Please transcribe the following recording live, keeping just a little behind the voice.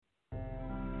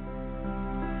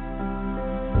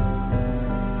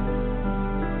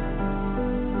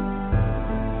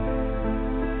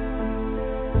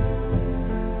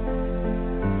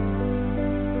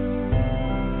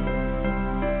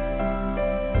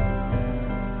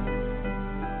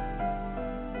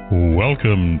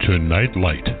Welcome to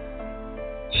Nightlight.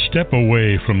 Step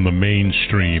away from the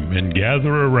mainstream and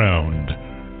gather around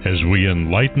as we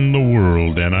enlighten the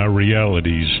world and our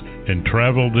realities and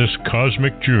travel this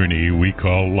cosmic journey we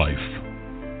call life.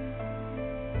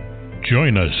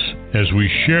 Join us as we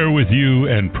share with you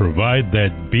and provide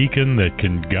that beacon that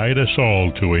can guide us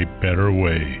all to a better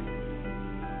way.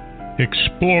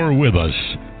 Explore with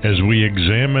us as we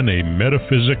examine a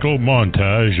metaphysical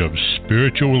montage of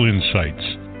spiritual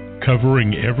insights,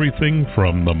 covering everything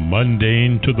from the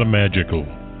mundane to the magical,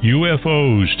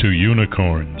 UFOs to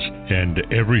unicorns, and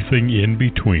everything in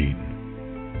between.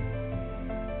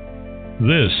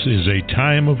 This is a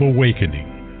time of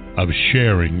awakening, of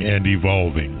sharing and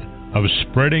evolving, of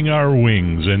spreading our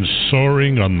wings and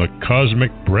soaring on the cosmic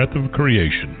breath of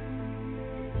creation.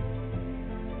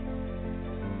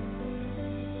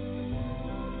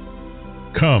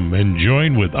 Come and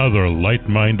join with other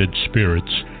light-minded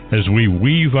spirits as we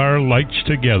weave our lights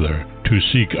together to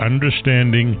seek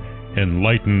understanding,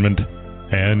 enlightenment,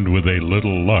 and, with a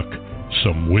little luck,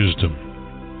 some wisdom.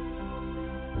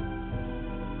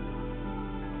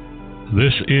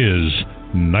 This is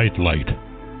Nightlight,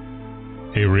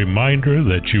 a reminder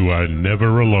that you are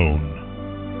never alone.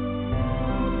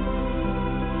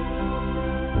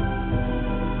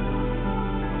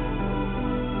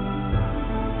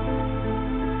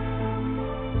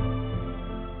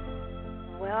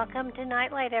 Welcome to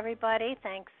Nightlight, everybody.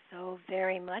 Thanks so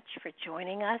very much for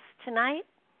joining us tonight.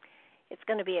 It's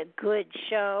going to be a good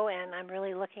show, and I'm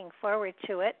really looking forward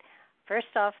to it. First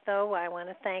off, though, I want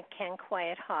to thank Ken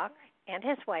Quiet Hawk and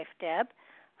his wife, Deb,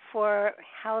 for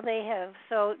how they have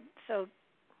so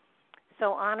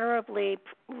honorably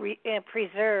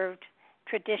preserved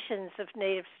traditions of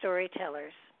Native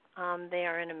storytellers. They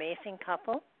are an amazing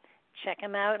couple. Check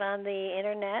them out on the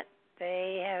internet.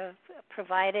 They have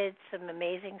provided some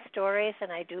amazing stories,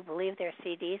 and I do believe their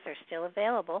CDs are still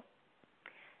available.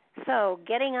 So,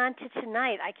 getting on to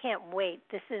tonight, I can't wait.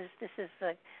 This is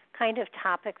the kind of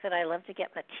topic that I love to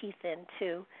get my teeth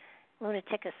into: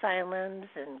 lunatic asylums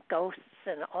and ghosts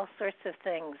and all sorts of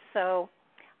things. So,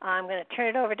 I'm going to turn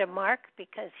it over to Mark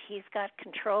because he's got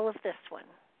control of this one.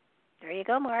 There you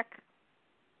go, Mark.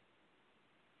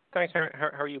 Thanks.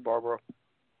 How are you, Barbara?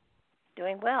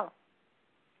 Doing well.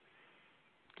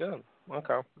 Good.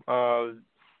 Okay.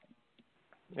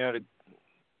 Had a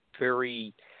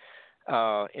very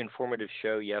informative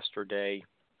show yesterday,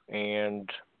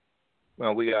 and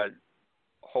we got a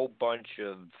whole bunch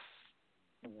of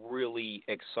really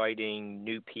exciting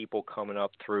new people coming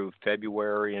up through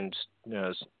February and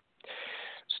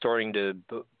starting to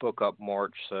book up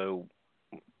March. So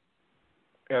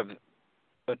we have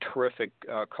a terrific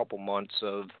couple months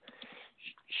of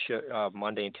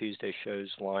Monday and Tuesday shows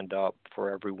lined up for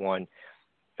everyone.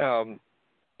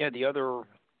 The other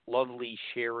lovely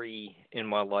Sherry in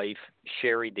my life,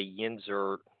 Sherry the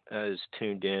Yinzer, is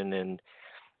tuned in and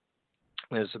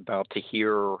is about to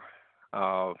hear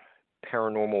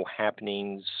paranormal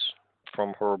happenings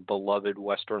from her beloved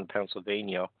Western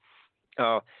Pennsylvania.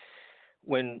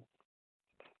 When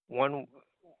one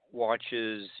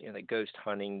watches the ghost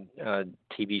hunting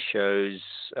TV shows,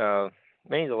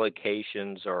 many of the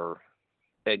locations are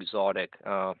exotic.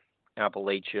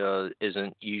 Appalachia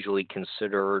isn't usually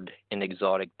considered an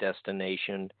exotic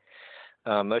destination.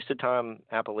 Most of the time,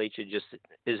 Appalachia just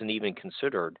isn't even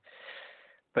considered.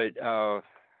 But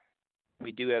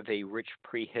we do have a rich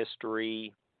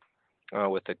prehistory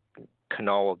with the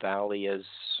Kanawha Valley as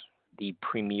the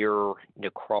premier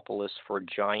necropolis for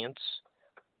giants.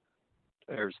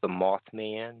 There's the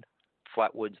Mothman,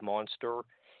 Flatwoods Monster,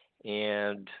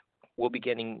 and we'll be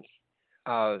getting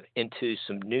into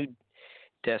some new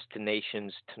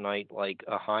destinations tonight, like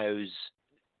Ohio's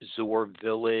Zor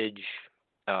Village,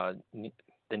 the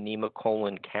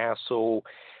Nemacolin Castle,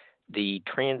 the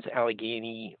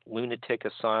Trans-Allegheny Lunatic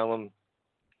Asylum.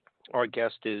 Our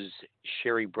guest is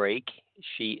Sherry Brake.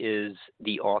 She is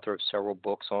the author of several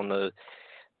books on the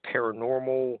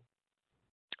paranormal.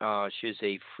 She is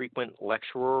a frequent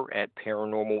lecturer at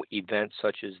paranormal events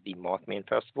such as the Mothman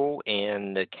Festival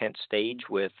and the Kent Stage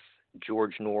with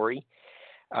George Norrie.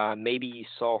 Maybe you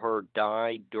saw her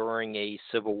die during a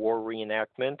Civil War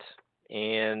reenactment.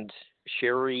 And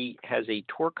Sherry has a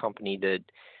tour company that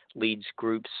leads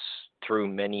groups through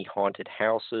many haunted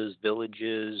houses,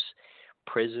 villages,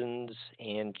 prisons,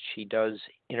 and she does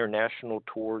international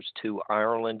tours to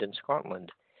Ireland and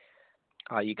Scotland.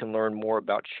 You can learn more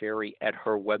about Sherry at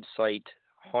her website,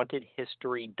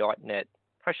 hauntedhistory.net.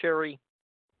 Hi, Sherry.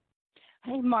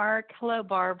 Hey, Mark. Hello,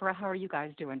 Barbara. How are you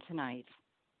guys doing tonight?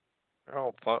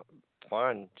 Oh,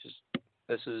 fine.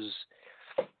 This is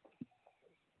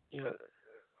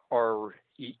our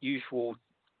usual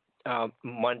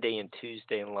Monday and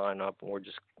Tuesday lineup, and we're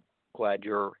just glad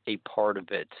you're a part of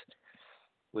it.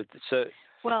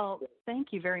 Well,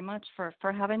 thank you very much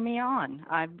for having me on.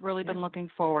 I've really been looking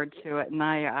forward to it, and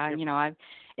I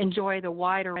enjoy the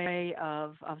wide array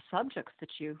of subjects that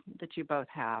you both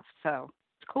have. So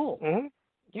it's cool. Mm-hmm.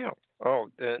 Yeah. Oh,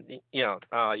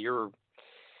 you're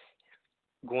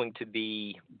going to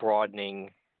be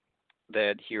broadening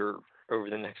that here over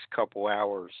the next couple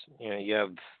hours. You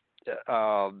have,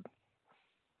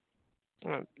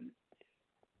 and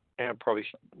I probably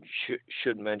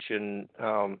should mention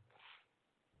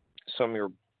some of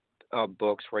your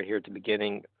books right here at the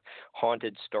beginning.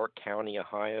 Haunted Stark County,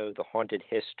 Ohio, The Haunted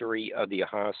History of the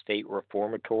Ohio State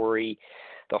Reformatory,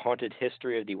 The Haunted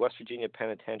History of the West Virginia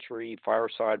Penitentiary,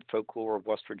 Fireside Folklore of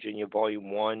West Virginia,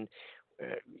 Volume 1.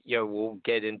 We'll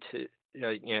get into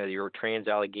your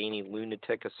Trans-Allegheny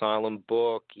Lunatic Asylum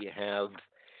book. You have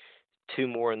two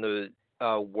more in the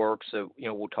works that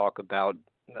we'll talk about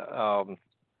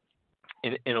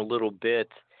in a little bit.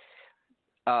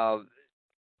 But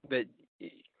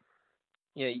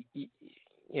you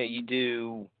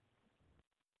do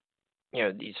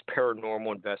these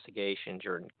paranormal investigations.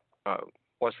 You're in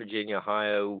West Virginia,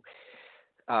 Ohio,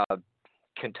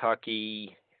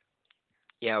 Kentucky.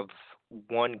 You have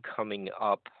one coming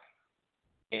up,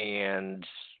 and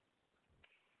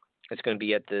it's going to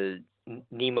be at the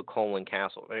Nemacolin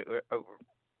Castle.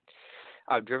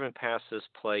 I've driven past this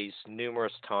place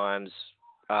numerous times.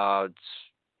 It's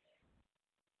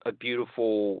a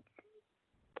beautiful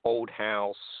old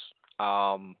house.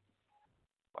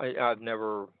 I've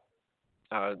never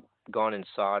gone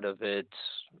inside of it,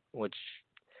 which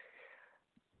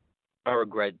I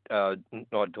regret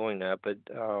not doing that. But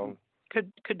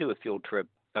could do a field trip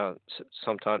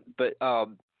sometime. But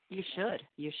you should.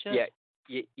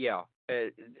 Yeah.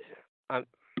 I'm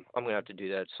gonna have to do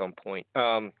that at some point.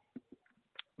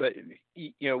 But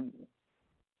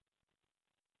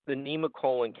the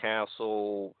Nemacolin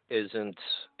Castle isn't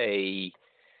a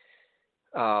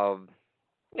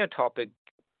topic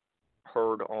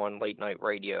heard on late night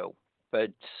radio,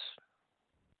 but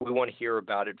we want to hear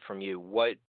about it from you.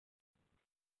 What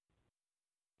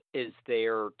is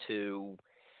there to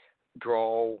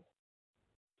draw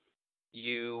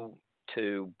you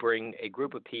to bring a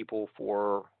group of people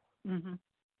for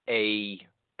a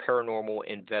paranormal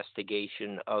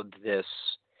investigation of this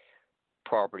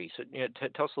property? So,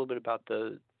 tell us a little bit about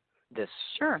this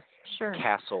Sure.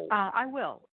 castle. I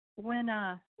will. When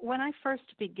I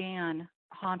first began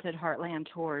Haunted Heartland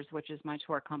Tours, which is my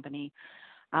tour company,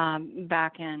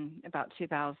 back in about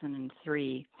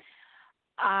 2003,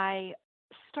 I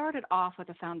started off with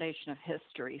a foundation of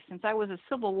history. Since I was a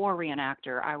Civil War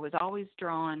reenactor, I was always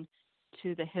drawn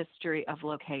to the history of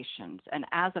locations. And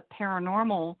as a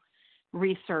paranormal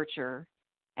researcher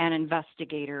and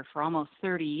investigator for almost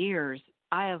 30 years,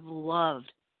 I have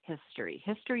loved history.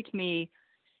 History to me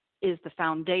is the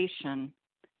foundation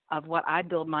of what I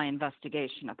build my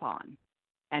investigation upon.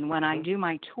 And when I do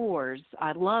my tours,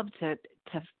 I love to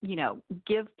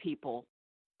give people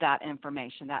that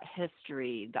information, that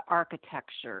history, the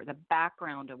architecture, the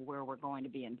background of where we're going to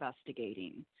be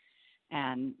investigating.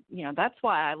 And, that's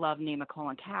why I love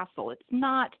Nemacolin Castle. It's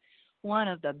not one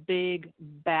of the big,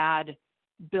 bad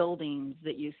buildings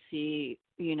that you see,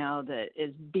 that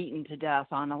is beaten to death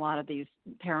on a lot of these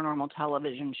paranormal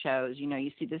television shows.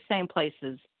 You see the same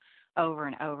places over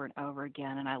and over and over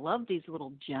again. And I love these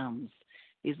little gems,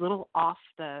 these little off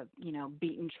the,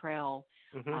 beaten trail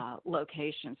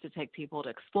locations to take people to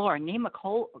explore. And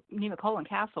Nemacolin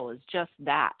Castle is just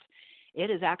that. It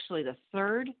is actually the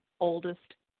third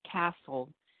oldest castle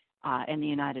in the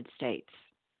United States.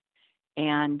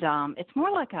 And it's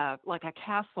more like a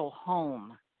castle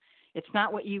home. It's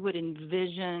not what you would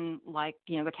envision, like,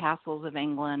 the castles of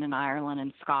England and Ireland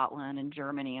and Scotland and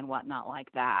Germany and whatnot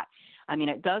like that. I mean,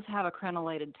 it does have a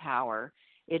crenellated tower.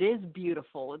 It is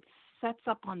beautiful. It sets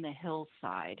up on the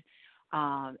hillside,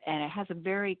 and it has a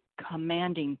very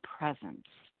commanding presence.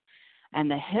 And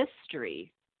the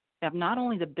history of not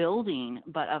only the building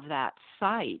but of that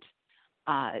site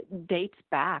dates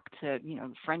back to,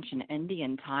 French and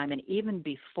Indian time, and even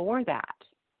before that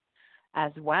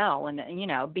as well. And,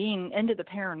 being into the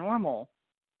paranormal,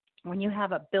 when you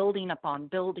have a building upon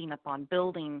building upon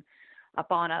building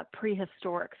upon a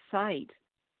prehistoric site,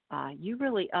 you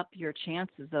really up your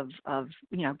chances of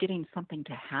getting something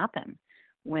to happen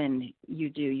when you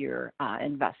do your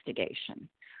investigation.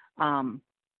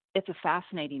 It's a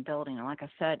fascinating building. And like I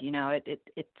said, it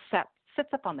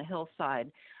sits up on the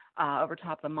hillside over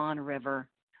top of the Mon River.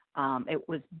 It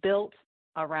was built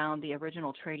around the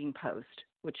original trading post,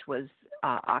 which was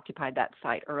occupied that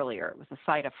site earlier. It was the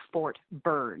site of Fort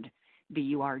Burd,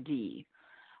 B-U-R-D,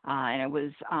 and it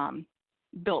was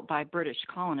built by British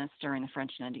colonists during the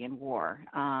French and Indian War.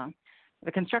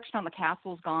 The construction on the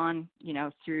castle's gone,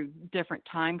 through different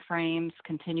time frames,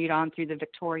 continued on through the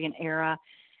Victorian era,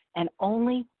 and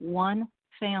only one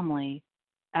family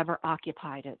ever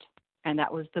occupied it, and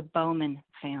that was the Bowman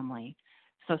family.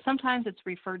 So sometimes it's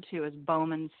referred to as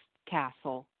Bowman's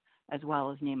Castle as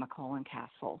well as Nemacolin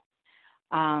Castle.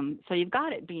 So you've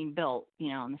got it being built, in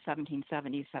the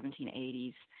 1770s,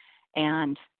 1780s,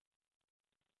 and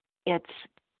it's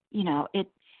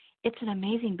an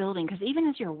amazing building because even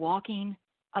as you're walking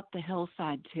up the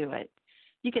hillside to it,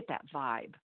 you get that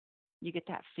vibe, you get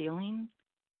that feeling,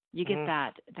 you get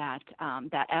that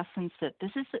essence that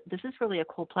this is really a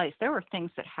cool place. There were things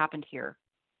that happened here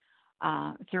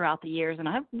throughout the years, and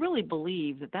I really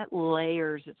believe that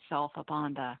layers itself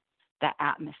upon the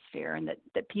atmosphere, and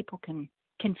that people can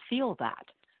feel that,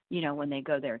 when they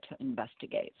go there to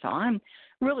investigate. So I'm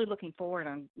really looking forward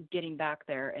on getting back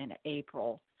there in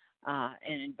April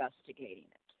and investigating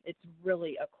it. It's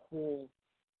really a cool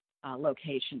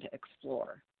location to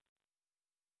explore.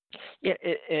 Yeah,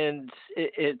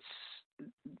 it's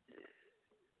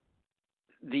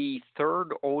the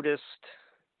third oldest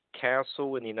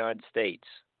castle in the United States.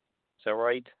 Is that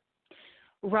right?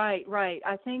 Right.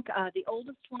 I think the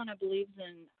oldest one, I believe, is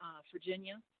in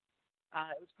Virginia.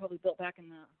 It was probably built back in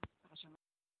the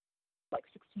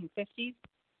 1650s.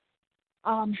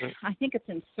 I think it's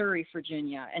in Surrey,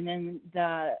 Virginia, and then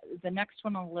the next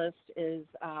one on the list is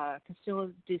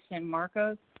Castillo de San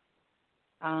Marcos.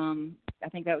 I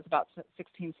think that was about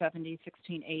 1670,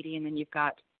 1680, and then you've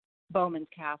got Bowman's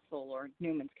Castle or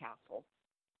Newman's Castle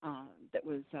that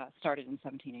was started in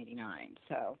 1789.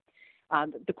 So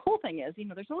the cool thing is,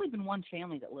 there's only been one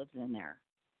family that lives in there,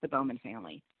 the Bowman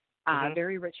family.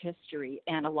 Very rich history,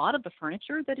 and a lot of the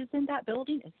furniture that is in that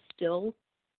building is still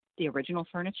the original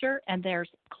furniture, and there's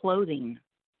clothing.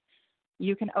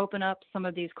 You can open up some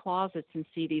of these closets and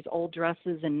see these old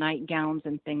dresses and nightgowns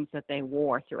and things that they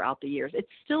wore throughout the years.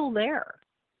 It's still there,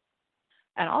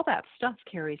 and all that stuff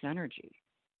carries energy.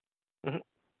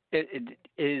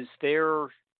 Is there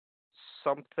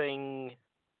something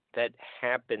that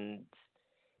happened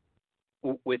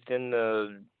within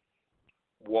the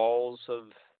walls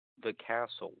of the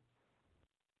castle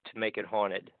to make it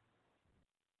haunted?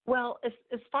 Well,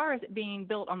 as far as it being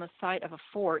built on the site of a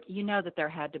fort, that there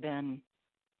had to have been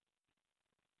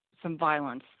some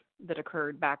violence that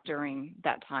occurred back during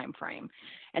that time frame.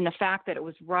 And the fact that it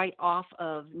was right off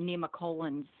of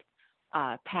Nemacolin's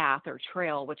path or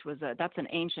trail, which was that's an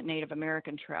ancient Native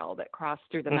American trail that crossed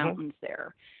through the mountains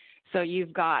there. So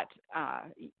you've got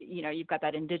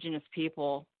that indigenous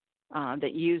people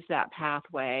that used that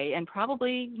pathway and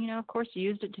probably, of course,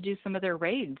 used it to do some of their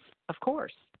raids, of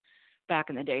course, back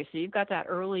in the day. So you've got that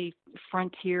early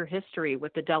frontier history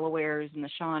with the Delawares and the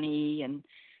Shawnee and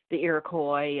the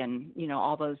Iroquois and,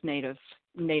 all those Native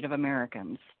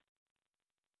Americans.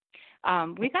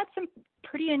 We've got some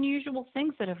pretty unusual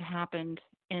things that have happened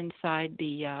inside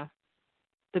the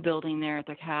building there at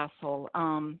the castle.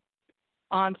 On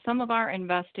some of our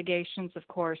investigations, of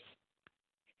course,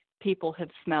 people have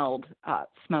smelled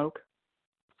smoke.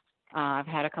 I've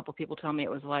had a couple people tell me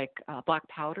it was like black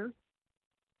powder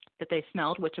that they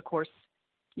smelled, which, of course,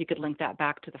 you could link that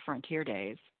back to the frontier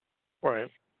days. Right.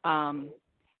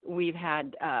 We've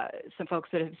had some folks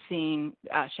that have seen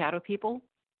shadow people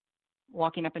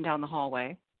walking up and down the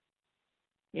hallway,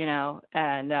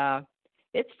 and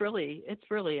it's really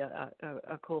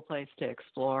a cool place to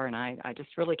explore, and I just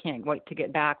really can't wait to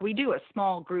get back. We do a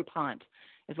small group hunt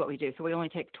is what we do, so we only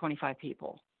take 25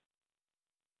 people.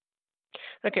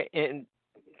 Okay, and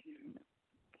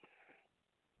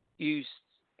you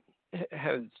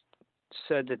have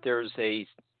said that there's a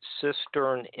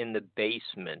cistern in the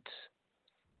basement.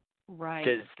 Right.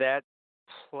 Does that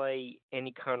play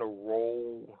any kind of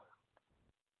role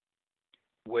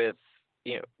with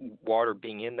water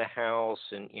being in the house?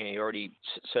 And you already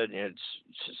said it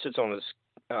sits on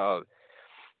this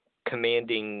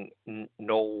commanding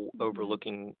knoll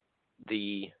overlooking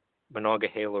the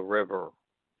Monongahela River.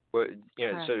 So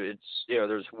it's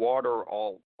there's water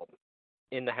all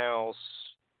in the house,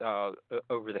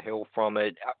 over the hill from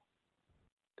it.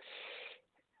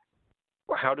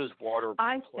 How does water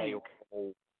play a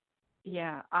role?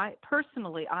 Yeah, I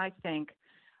think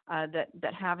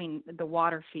that having the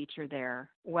water feature there,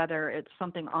 whether it's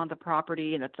something on the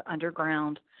property and it's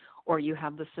underground, or you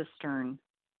have the cistern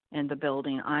in the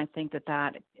building, I think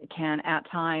that can at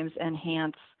times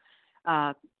enhance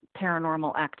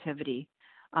paranormal activity.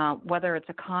 Whether it's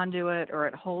a conduit or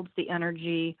it holds the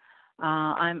energy,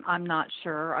 I'm not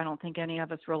sure. I don't think any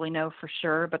of us really know for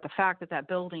sure. But the fact that that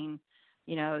building,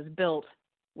 is built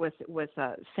with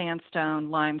sandstone,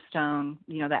 limestone,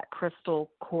 that crystal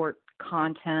quartz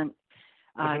content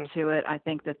to it, I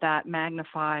think that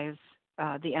magnifies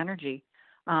the energy.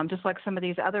 Just like some of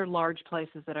these other large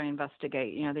places that I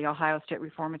investigate, the Ohio State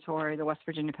Reformatory, the West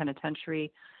Virginia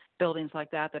Penitentiary, buildings like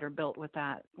that are built with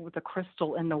the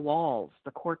crystal in the walls,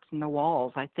 the quartz in the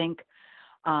walls. I think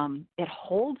it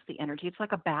holds the energy. It's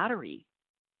like a battery,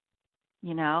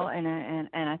 and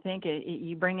I think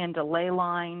you bring into ley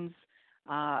lines,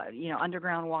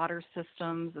 underground water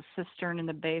systems, a cistern in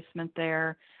the basement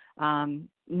there,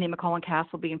 Nemacolin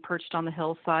Castle being perched on the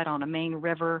hillside on a main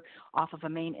river off of a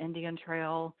main Indian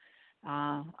trail.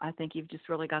 I think you've just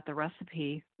really got the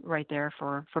recipe right there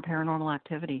for paranormal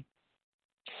activity.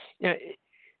 Yeah,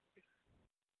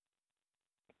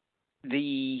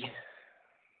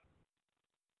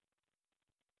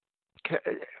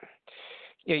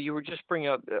 you were just bringing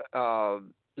up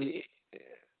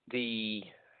the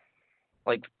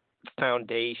like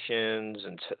foundations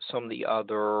and some of the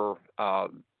other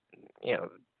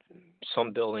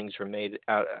some buildings are made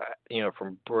out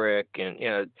from brick, and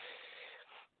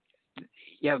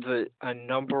you have a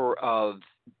number of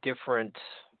different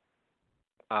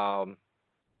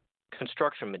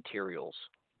construction materials.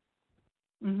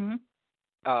 Mm-hmm.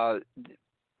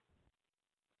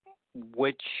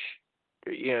 Which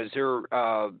is there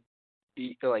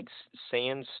like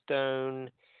sandstone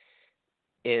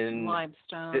in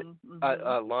limestone?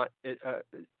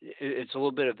 It's a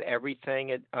little bit of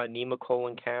everything at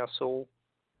Nemacolin Castle.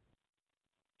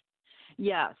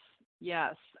 Yes.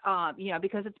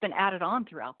 Because it's been added on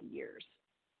throughout the years.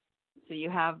 So you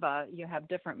have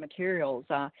different materials.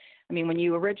 When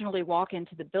you originally walk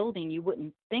into the building, you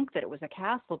wouldn't think that it was a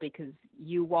castle because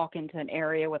you walk into an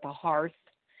area with a hearth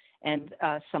and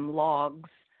some logs,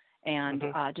 and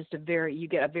you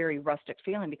get a very rustic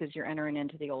feeling because you're entering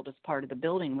into the oldest part of the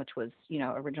building, which was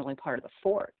originally part of the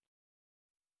fort.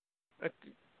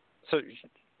 So,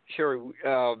 Sherry,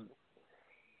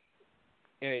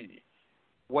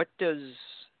 what does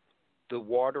the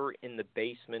water in the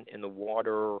basement and the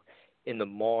water in the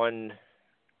Mon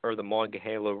or the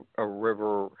Monongahela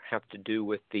River have to do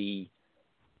with the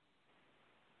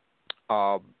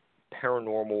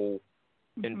paranormal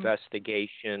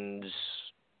investigations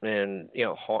and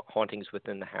hauntings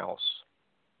within the house?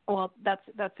 Well, that's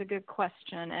a good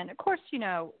question, and of course,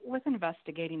 with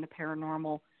investigating the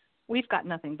paranormal, we've got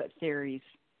nothing but theories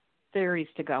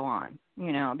to go on,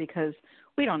 because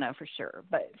we don't know for sure.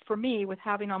 But for me, with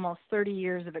having almost 30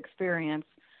 years of experience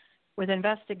with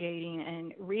investigating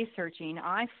and researching,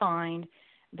 I find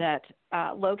that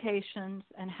locations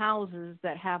and houses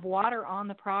that have water on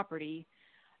the property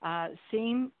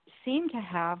seem to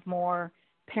have more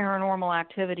paranormal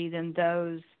activity than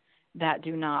those that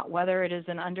do not, whether it is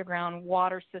an underground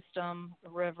water system, a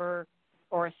river,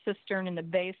 or a cistern in the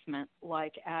basement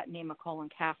like at Nemacolin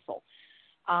Castle.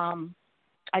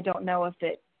 I don't know if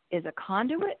it is a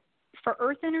conduit for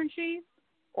earth energy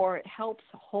or it helps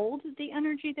hold the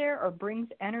energy there or brings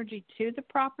energy to the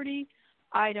property.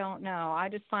 I don't know. I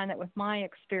just find that with my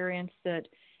experience that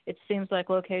it seems like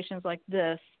locations like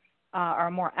this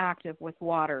are more active with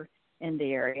water in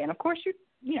the area. And of course,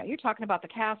 you're talking about the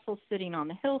castle sitting on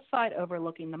the hillside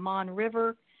overlooking the Mon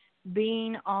River,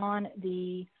 being on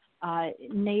the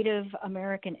Native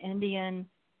American Indian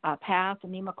path,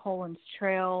 Nemacolin's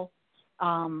Trail.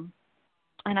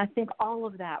 And I think all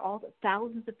of that, all the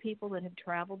thousands of people that have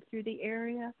traveled through the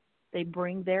area, they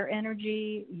bring their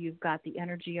energy. You've got the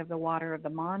energy of the water of the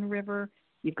Mon River.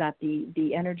 You've got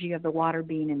the energy of the water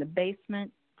being in the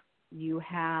basement. You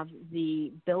have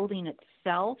the building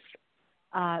itself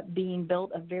being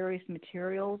built of various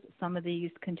materials, some of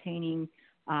these containing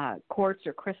quartz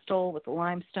or crystal with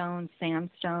limestone,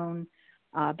 sandstone,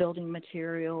 building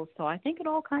materials. So I think it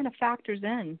all kind of factors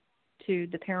in to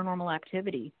the paranormal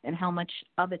activity and how much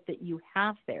of it that you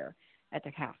have there at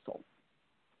the castle.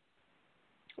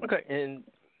 Okay, and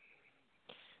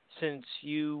since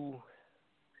you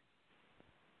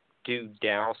do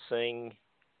dowsing,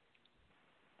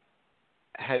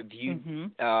 have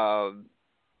you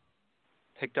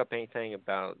picked up anything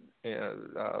about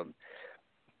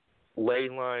ley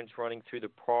lines running through the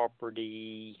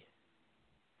property,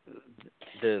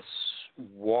 the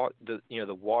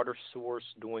water source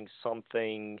doing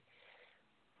something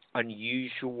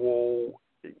unusual?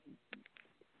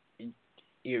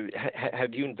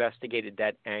 Have you investigated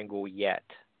that angle yet?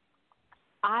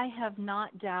 I have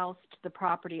not doused the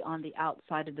property on the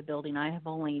outside of the building. I have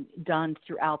only done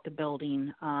throughout the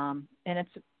building, and it's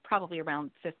probably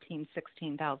around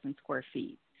 16,000 square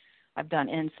feet. I've done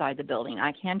inside the building.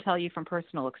 I can tell you from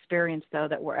personal experience, though,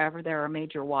 that wherever there are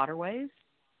major waterways,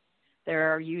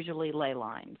 there are usually ley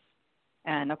lines.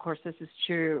 And, of course, this is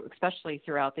true especially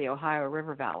throughout the Ohio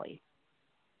River Valley.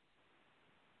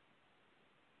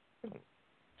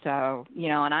 So, you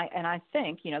know, and I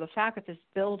think, you know, the fact that this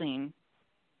building,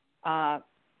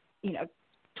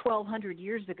 1,200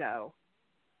 years ago,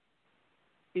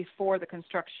 before the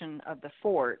construction of the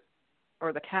fort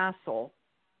or the castle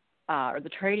or the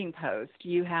trading post,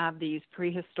 you have these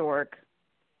prehistoric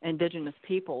indigenous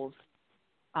peoples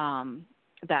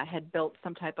that had built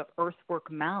some type of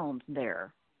earthwork mound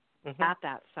there at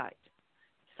that site.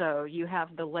 So you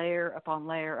have the layer upon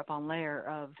layer upon layer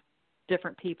of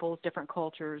different peoples, different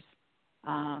cultures,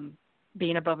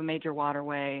 being above a major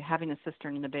waterway, having a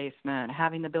cistern in the basement,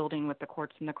 having the building with the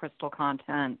quartz and the crystal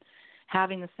content,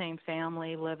 having the same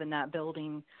family live in that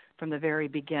building from the very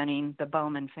beginning, the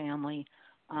Bowman family,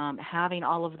 having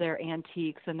all of their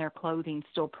antiques and their clothing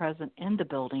still present in the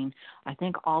building. I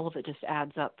think all of it just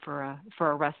adds up for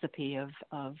a recipe of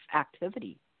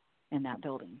activity in that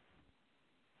building.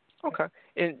 Okay.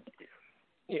 And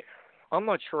yeah, I'm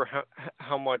not sure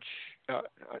how much.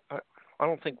 I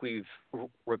don't think we've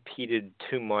repeated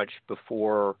too much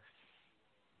before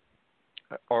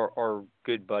our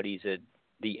good buddies at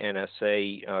the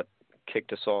NSA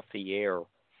kicked us off the air.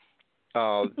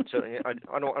 So I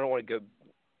don't want to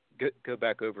go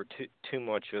back over too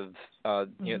much of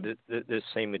the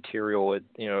same material of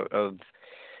the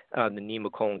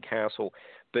Nemacolin Castle,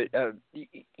 but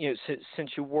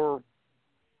since you were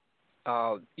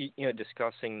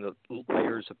discussing the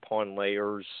layers upon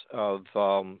layers of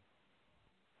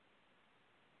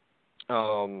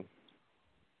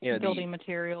building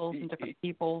materials and different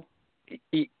people.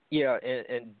 Yeah,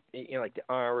 and like the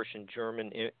Irish and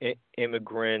German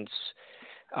immigrants,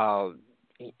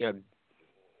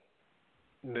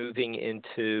 moving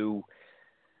into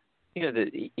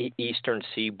the eastern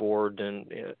seaboard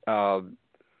and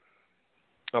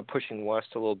pushing west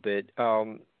a little bit.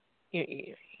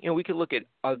 We could look at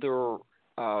other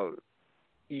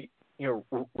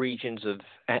regions of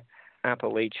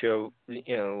Appalachia,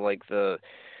 like the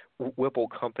Whipple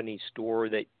Company store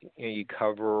that you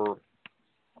cover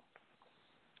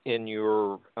in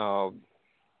your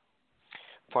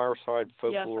Fireside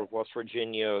Folklore of West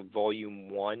Virginia, Volume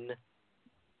 1.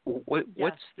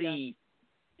 What's the?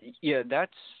 Yeah,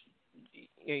 that's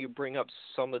you bring up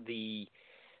some of the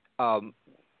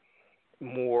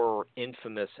more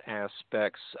infamous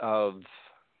aspects of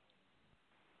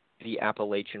the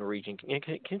Appalachian region.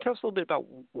 Can you tell us a little bit about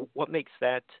what makes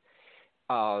that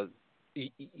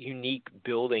unique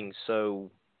building so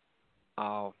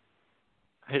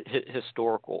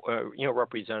historical,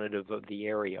 representative of the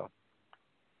area?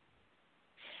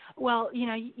 Well,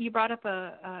 you brought up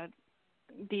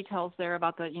details there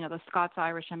about the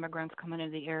Scots-Irish immigrants coming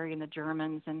into the area and the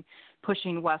Germans and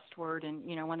pushing westward. And,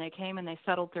 when they came and they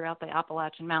settled throughout the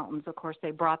Appalachian Mountains, of course,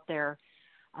 they brought their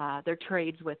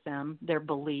trades with them, their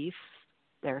beliefs,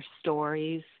 their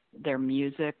stories, their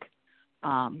music,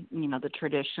 the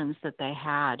traditions that they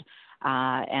had.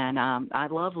 And I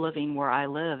love living where I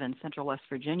live in central West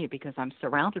Virginia because I'm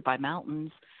surrounded by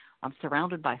mountains. I'm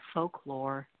surrounded by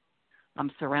folklore.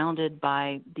 I'm surrounded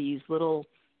by these little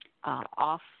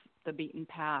off the beaten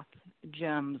path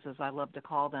gems, as I love to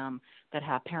call them, that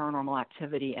have paranormal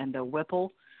activity. And the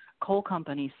Whipple Coal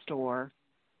Company store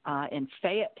in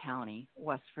Fayette County,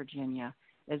 West Virginia,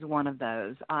 is one of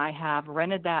those. I have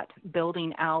rented that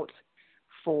building out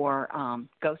for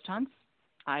ghost hunts.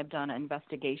 I've done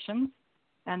investigations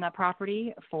on that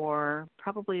property for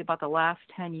probably about the last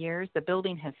 10 years. The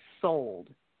building has sold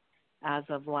as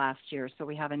of last year, so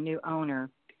we have a new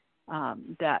owner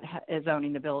that is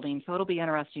owning the building. So it'll be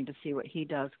interesting to see what he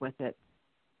does with it.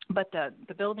 But the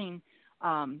building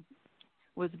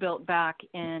was built back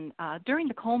in during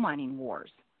the coal mining wars,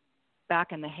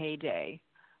 back in the heyday.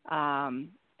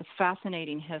 It's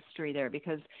fascinating history there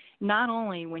because not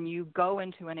only when you go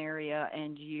into an area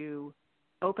and you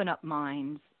open up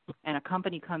mines and a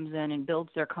company comes in and builds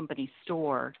their company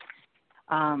store,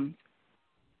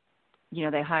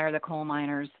 they hire the coal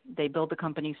miners, they build the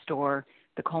company store.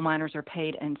 The coal miners are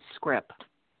paid in scrip.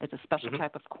 It's a special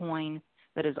type of coin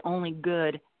that is only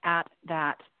good at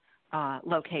that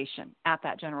location, at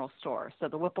that general store. So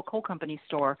the Whipple Coal Company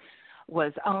store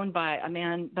was owned by a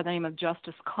man by the name of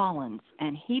Justice Collins,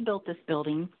 and he built this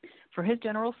building for his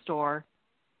general store.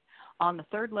 On the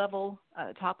third level,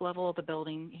 top level of the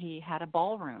building, he had a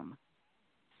ballroom.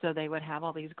 So they would have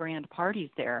all these grand parties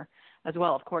there as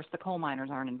well. Of course, the coal miners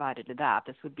aren't invited to that.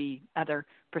 This would be other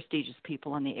prestigious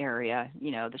people in the area,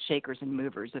 the shakers and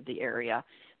movers of the area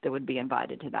that would be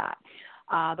invited to that.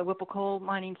 The Whipple Coal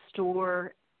Mining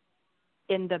Store,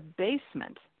 in the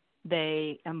basement,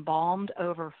 they embalmed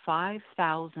over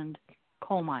 5,000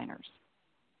 coal miners.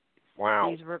 Wow.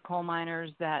 These were coal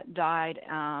miners that died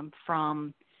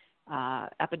from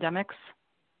epidemics,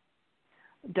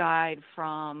 died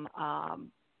from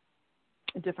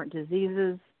different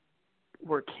diseases,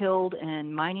 were killed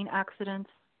in mining accidents,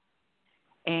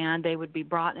 and they would be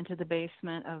brought into the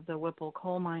basement of the Whipple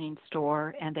Coal Mining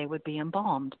Store, and they would be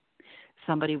embalmed.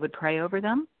 Somebody would pray over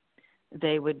them.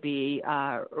 They would be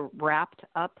wrapped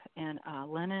up in a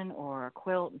linen or a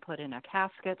quilt and put in a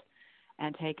casket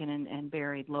and taken and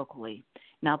buried locally.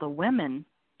 Now, the women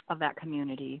of that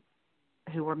community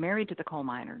who were married to the coal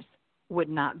miners would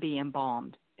not be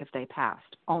embalmed if they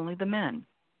passed, only the men.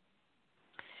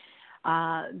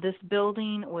 This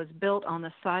building was built on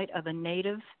the site of a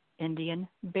native Indian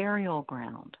burial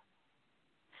ground.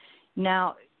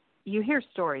 Now, you hear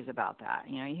stories about that.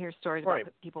 You hear stories about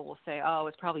people will say, oh,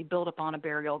 it's probably built upon a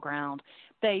burial ground.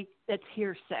 It's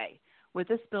hearsay. With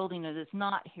this building, it is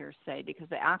not hearsay because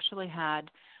they actually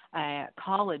had a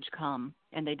college come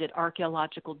and they did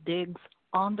archaeological digs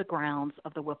on the grounds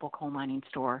of the Whipple Coal Mining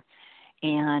Store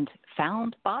and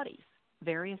found bodies,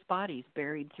 various bodies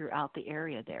buried throughout the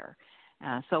area there.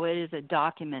 So it is a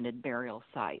documented burial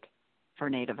site for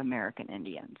Native American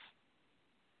Indians.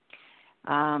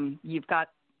 You've got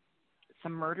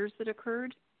some murders that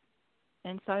occurred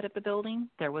inside of the building.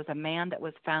 There was a man that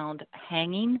was found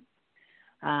hanging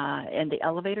in the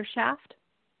elevator shaft.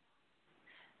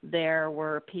 There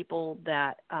were people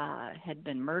that had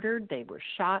been murdered. They were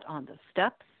shot on the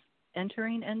steps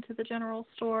entering into the general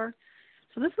store.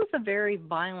 So this was a very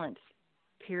violent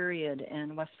period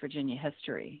in West Virginia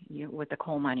history with the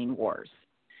coal mining wars.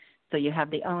 So you have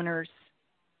the owners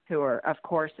who are, of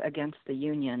course, against the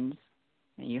unions,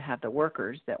 and you have the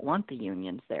workers that want the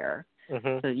unions there.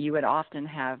 Mm-hmm. So you would often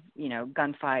have,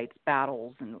 gunfights,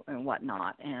 battles, and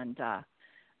whatnot. And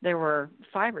there were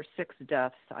 5 or 6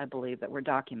 deaths, I believe, that were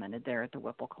documented there at the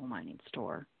Whipple Coal Mining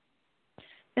Store.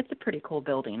 It's a pretty cool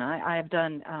building. I've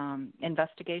done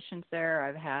investigations there.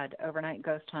 I've had overnight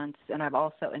ghost hunts, and I've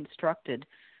also instructed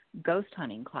ghost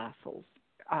hunting classes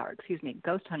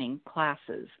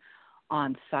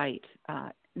on site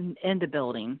in the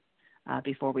building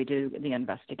before we do the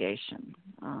investigation.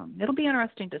 It'll be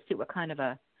interesting to see what kind of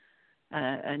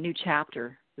a new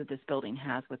chapter that this building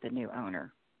has with the new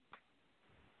owner.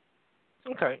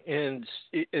 Okay, and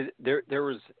there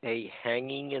was a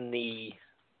hanging in the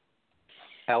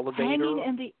elevator? Hanging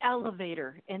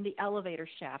in the elevator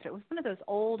shaft. It was one of those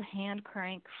old hand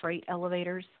crank freight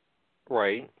elevators.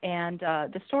 Right. And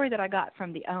the story that I got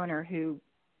from the owner,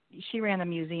 she ran a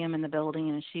museum in the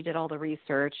building and she did all the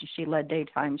research and she led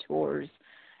daytime tours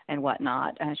and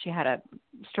whatnot. And she had a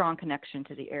strong connection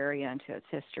to the area and to its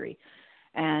history.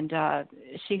 And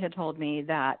she had told me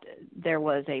that there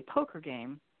was a poker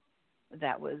game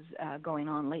that was going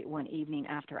on late one evening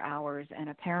after hours, and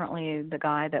apparently the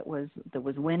guy that was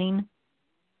winning,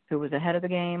 who was ahead of the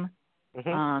game,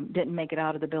 mm-hmm. Didn't make it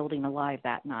out of the building alive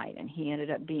that night, and he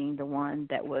ended up being the one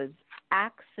that was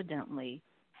accidentally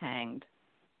hanged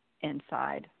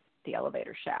inside the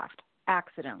elevator shaft.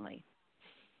 Accidentally.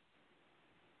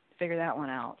 Figure that one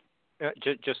out.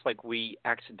 Just like we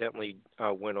accidentally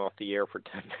went off the air for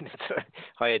 10 minutes.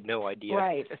 I had no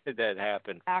idea that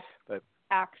happened.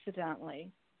 Accidentally.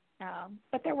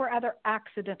 But there were other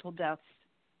accidental deaths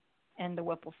in the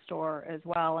Whipple store as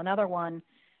well. Another one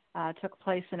took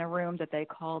place in a room that they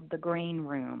called the grain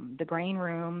room. The grain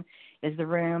room is the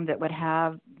room that would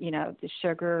have, the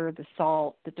sugar, the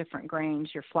salt, the different grains,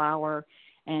 your flour,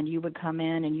 and you would come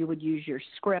in and you would use your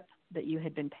scrip that you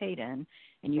had been paid in,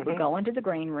 and you mm-hmm. would go into the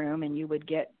grain room and you would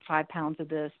get 5 pounds of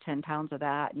this, 10 pounds of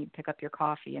that, and you'd pick up your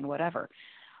coffee and whatever.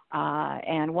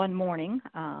 And one morning,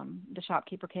 the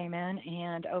shopkeeper came in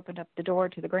and opened up the door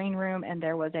to the grain room, and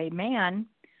there was a man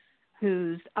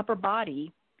whose upper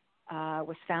body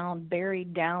was found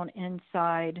buried down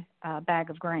inside a bag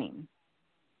of grain.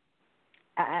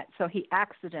 So he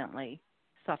accidentally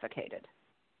suffocated,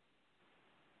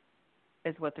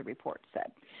 is what the report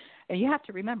said. And you have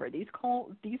to remember, these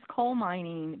coal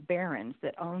mining barons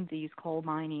that owned these coal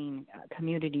mining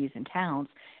communities and towns,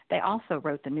 they also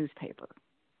wrote the newspaper.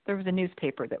 There was a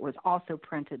newspaper that was also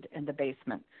printed in the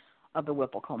basement of the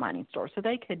Whipple Coal Mining Store, so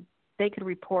they could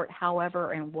report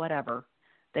however and whatever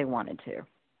they wanted to.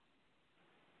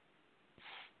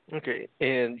 Okay,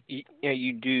 and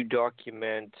you do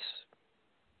document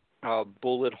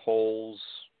bullet holes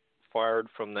fired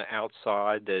from the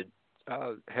outside that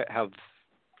have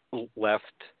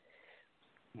left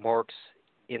marks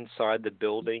inside the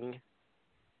building?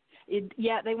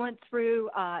 They went through.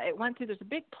 It went through. There's a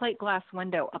big plate glass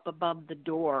window up above the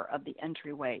door of the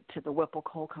entryway to the Whipple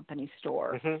Coal Company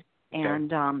store. Mm-hmm.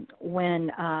 And when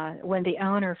the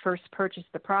owner first purchased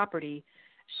the property,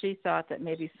 she thought that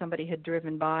maybe somebody had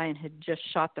driven by and had just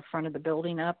shot the front of the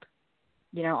building up,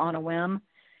 on a whim.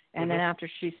 And then after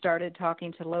she started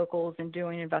talking to locals and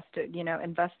doing investigating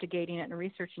it and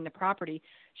researching the property,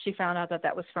 she found out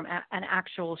that was from an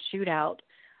actual shootout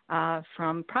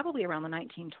from probably around the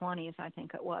 1920s, I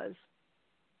think it was,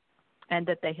 and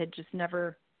that they had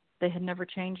never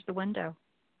changed the window.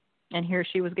 And here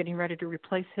she was getting ready to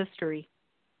replace history.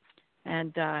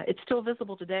 And it's still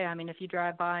visible today. I mean, if you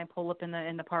drive by and pull up in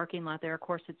the parking lot there, of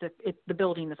course, the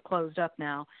building is closed up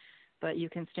now, but you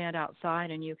can stand outside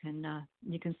and you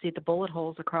can see the bullet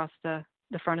holes across the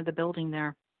front of the building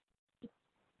there.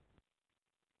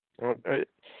 Well,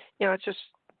 it's just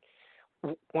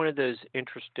one of those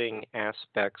interesting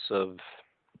aspects of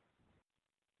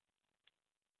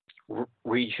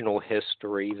regional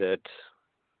history that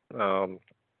a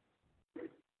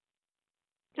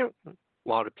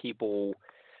lot of people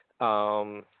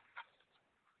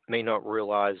may not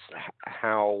realize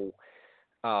how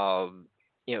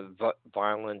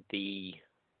violent the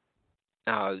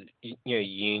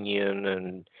union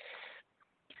and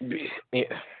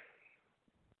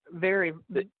very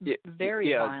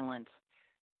violent.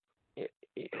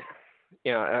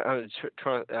 I was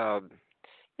trying.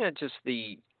 Just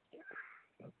the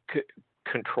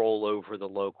control over the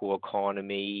local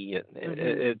economy.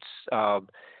 It's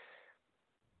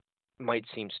might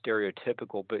seem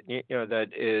stereotypical, but that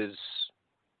is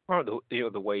one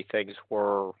of the way things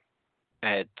were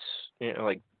at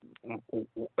like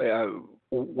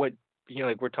what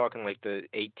like we're talking like the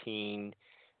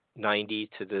 1890s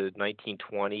to the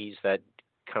 1920s, that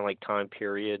kind of like time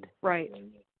period. Right.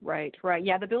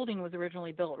 Yeah, the building was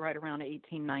originally built right around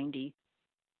 1890.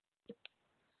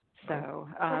 So,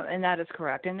 and that is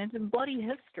correct. And it's a bloody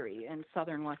history in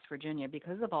southern West Virginia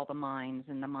because of all the mines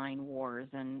and the mine wars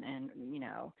and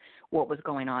what was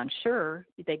going on. Sure,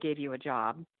 they gave you a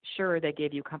job. Sure, they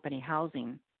gave you company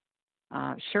housing.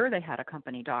 Sure, they had a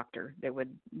company doctor that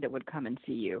would come and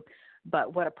see you.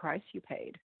 But what a price you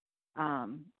paid. I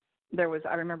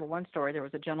remember one story, there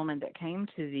was a gentleman that came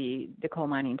to the coal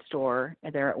mining store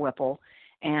there at Whipple,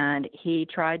 and he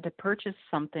tried to purchase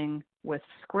something with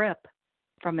scrip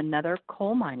from another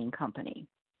coal mining company.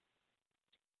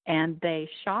 And they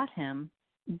shot him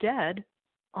dead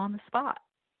on the spot.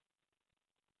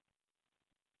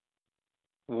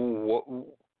 What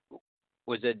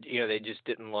was it? They just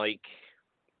didn't like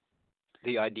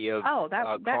the idea of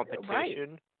competition? Right.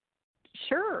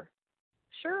 Sure.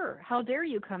 How dare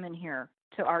you come in here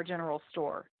to our general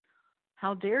store?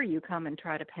 How dare you come and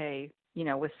try to pay,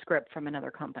 with scrip from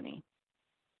another company?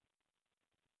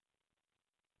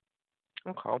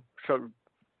 Okay. So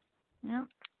yeah.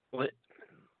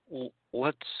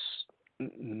 Let's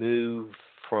move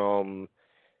from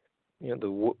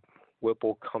the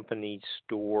Whipple Company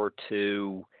store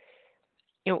to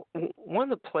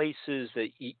one of the places that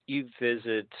you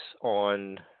visit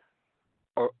on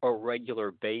a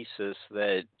regular basis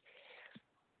that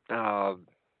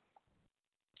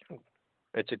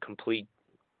it's a complete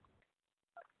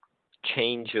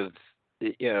change of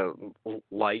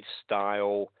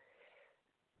lifestyle,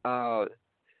 but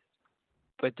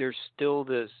there's still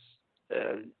this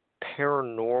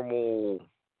paranormal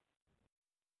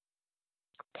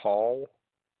pall,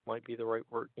 might be the right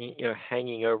word,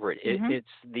 hanging over it. It's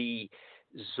the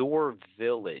Zoar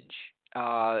Village.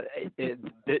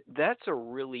 That's a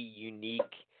really unique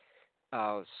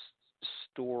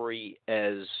story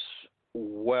as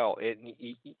well.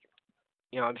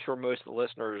 I'm sure most of the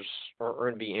listeners are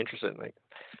going to be interested in, like,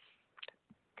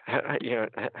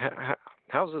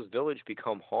 how's this village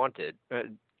become haunted?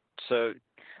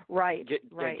 Right.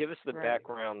 Give us the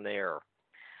background there.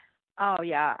 Oh,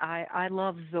 yeah. I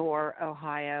love Zoar,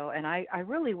 Ohio, and I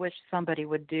really wish somebody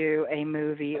would do a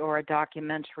movie or a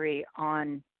documentary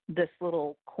on this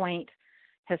little quaint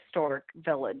historic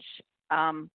village.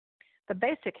 The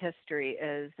basic history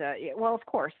is, of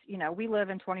course, we live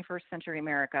in 21st century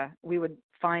America. We would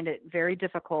find it very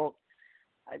difficult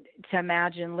to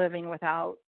imagine living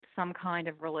without some kind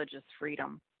of religious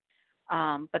freedom.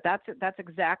 But that's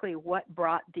exactly what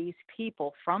brought these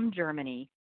people from Germany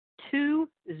to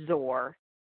Zoar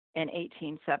in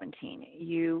 1817.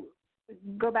 You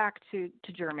go back to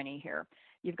Germany here.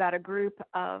 You've got a group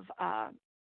of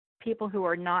people who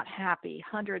are not happy,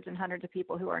 hundreds and hundreds of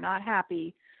people who are not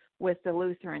happy with the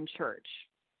Lutheran Church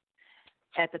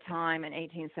at the time in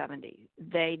 1870.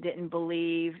 They didn't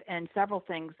believe in several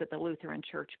things that the Lutheran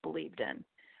Church believed in.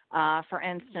 For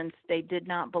instance, they did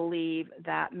not believe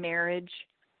that marriage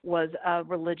was a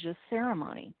religious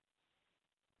ceremony.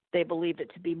 They believed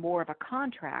it to be more of a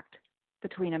contract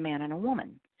between a man and a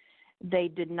woman. They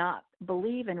did not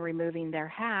believe in removing their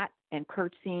hat and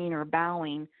curtsying or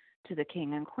bowing to the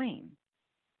king and queen.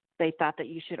 They thought that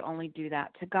you should only do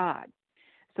that to God.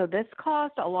 So this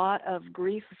caused a lot of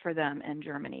grief for them in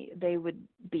Germany. They would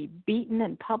be beaten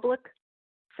in public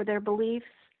for their beliefs.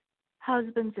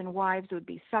 Husbands and wives would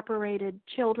be separated.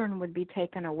 Children would be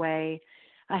taken away.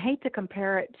 I hate to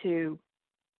compare it to,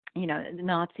 the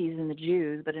Nazis and the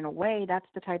Jews, but in a way, that's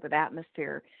the type of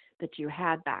atmosphere that you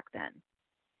had back then,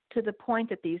 to the point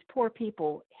that these poor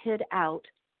people hid out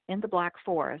in the Black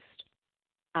Forest.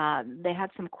 They had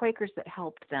some Quakers that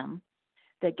helped them.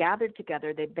 They gathered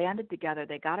together, they banded together,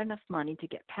 they got enough money to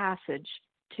get passage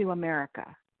to America.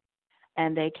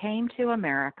 And they came to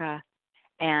America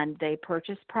and they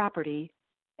purchased property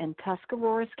in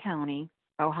Tuscarawas County,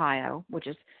 Ohio, which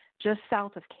is just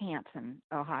south of Canton,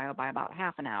 Ohio, by about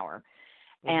half an hour.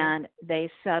 Mm-hmm. And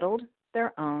they settled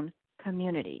their own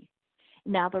community.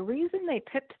 Now, the reason they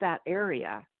picked that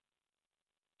area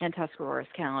in Tuscarawas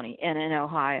County and in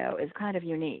Ohio is kind of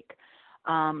unique.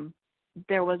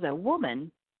 There was a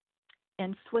woman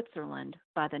in Switzerland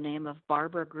by the name of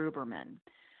Barbara Gruberman,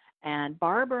 and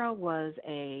Barbara was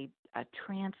a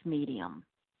trance medium.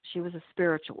 She was a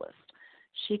spiritualist.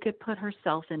 She could put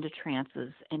herself into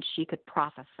trances, and she could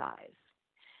prophesize.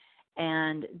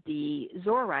 And the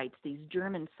Zorrites, these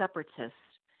German separatists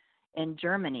in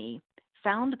Germany,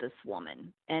 found this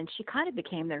woman, and she kind of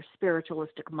became their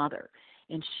spiritualistic mother.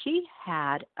 And she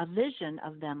had a vision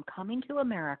of them coming to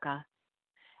America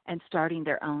and starting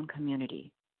their own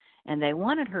community. And they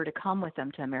wanted her to come with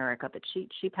them to America, but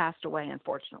she passed away,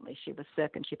 unfortunately. She was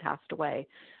sick and she passed away.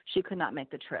 She could not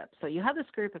make the trip. So you have this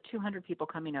group of 200 people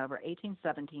coming over,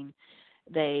 1817.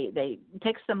 They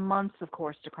take some months, of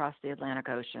course, to cross the Atlantic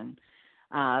Ocean.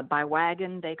 By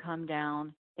wagon, they come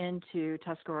down into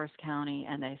Tuscarawas County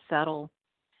and they settle,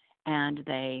 and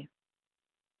they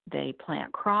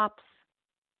plant crops,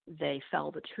 they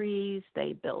fell the trees,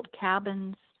 they build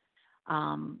cabins,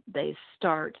 they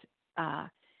start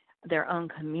their own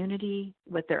community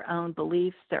with their own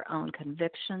beliefs, their own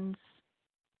convictions.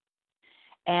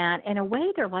 And in a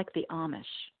way, they're like the Amish.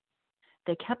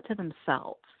 They kept to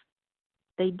themselves.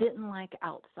 They didn't like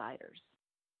outsiders.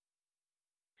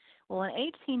 Well, in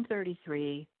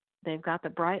 1833, they've got the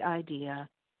bright idea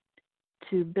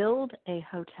to build a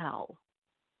hotel,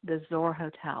 the Zohr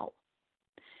Hotel.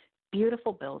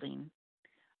 Beautiful building,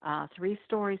 3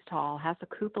 stories tall, has a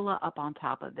cupola up on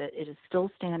top of it. It is still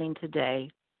standing today.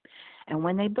 And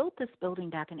when they built this building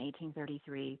back in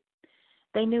 1833,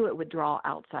 they knew it would draw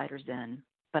outsiders in,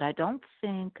 but I don't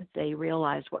think they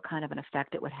realized what kind of an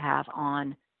effect it would have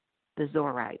on the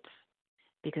Zorrites.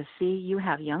 Because, see, you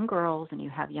have young girls and you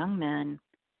have young men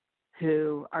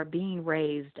who are being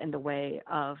raised in the way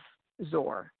of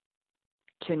Zohr,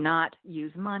 to not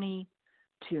use money,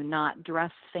 to not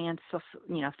dress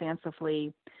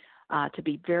fancifully, to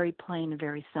be very plain and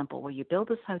very simple. Well, you build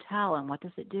this hotel, and what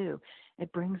does it do?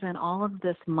 It brings in all of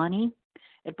this money.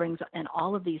 It brings in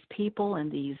all of these people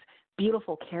and these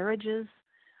beautiful carriages.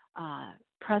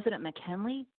 President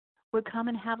McKinley would come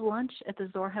and have lunch at the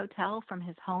Zohr Hotel from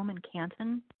his home in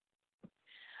Canton.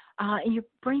 And you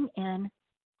bring in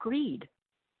greed,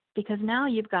 because now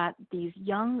you've got these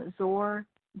young Zohr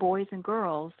boys and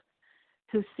girls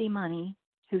who see money,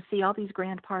 who see all these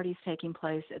grand parties taking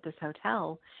place at this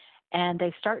hotel, and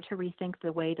they start to rethink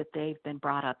the way that they've been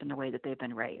brought up and the way that they've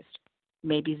been raised.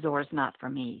 Maybe Zohr's not for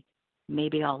me.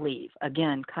 Maybe I'll leave.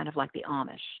 Again, kind of like the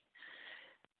Amish.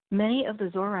 Many of the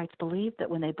Zorrites believed that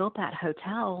when they built that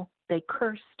hotel, they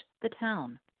cursed the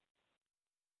town.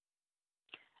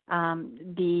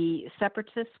 The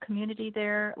separatist community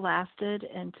there lasted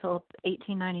until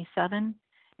 1897,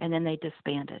 and then they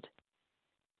disbanded.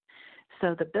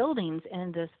 So the buildings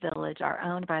in this village are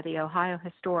owned by the Ohio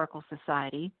Historical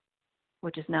Society,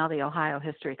 which is now the Ohio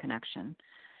History Connection.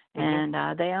 Mm-hmm.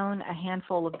 And they own a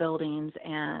handful of buildings,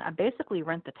 and I basically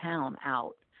rent the town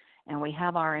out. And we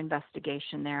have our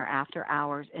investigation there after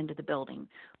hours into the building.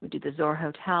 We do the Zohr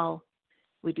Hotel.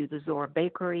 We do the Zohr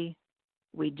Bakery.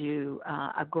 We do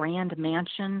a grand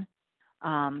mansion,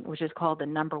 which is called the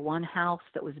Number One House,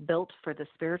 that was built for the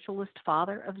spiritualist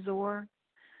father of Zohr.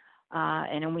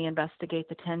 And then we investigate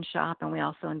the tin shop, and we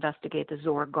also investigate the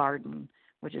Zohr Garden,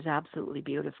 which is absolutely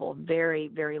beautiful. Very,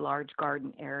 very large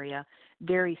garden area.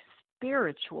 Very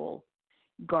spiritual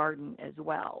garden as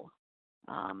well.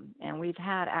 And we've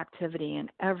had activity in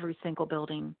every single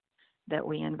building that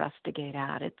we investigate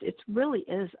at. It really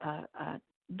is a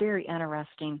very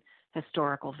interesting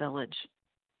historical village.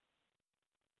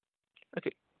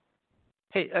 Okay.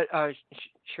 Hey,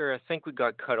 sure. I think we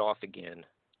got cut off again.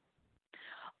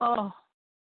 Oh,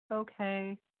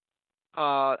 okay.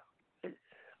 No,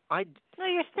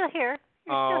 you're still here.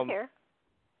 You're still here.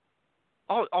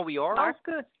 Oh, we are? That's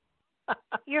good.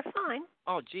 You're fine.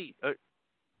 Oh, gee.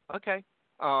 Okay.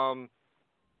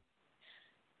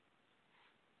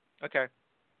 Okay.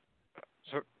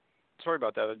 So, sorry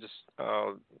about that. I just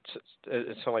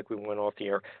it sounded like we went off the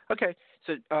air. Okay.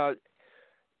 So,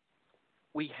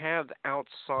 we have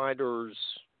outsiders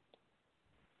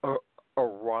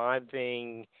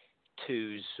arriving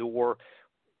to Zoar.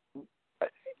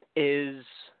 Is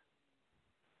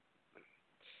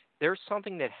there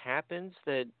something that happens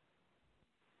that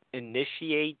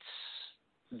initiates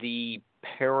the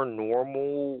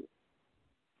paranormal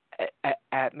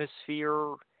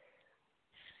atmosphere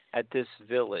at this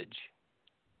village?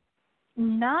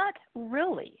 Not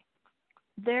really.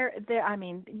 I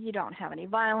mean, you don't have any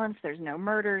violence. There's no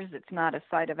murders. It's not a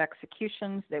site of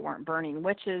executions. They weren't burning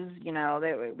witches.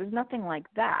 It was nothing like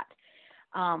that.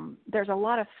 There's a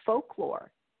lot of folklore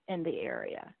in the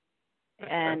area.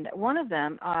 And one of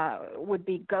them would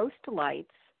be ghost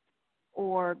lights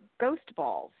or ghost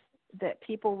balls that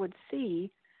people would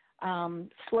see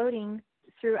floating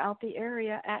throughout the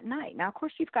area at night. Now, of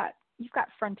course, you've got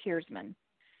frontiersmen,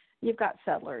 you've got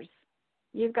settlers,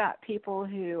 you've got people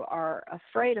who are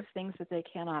afraid of things that they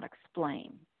cannot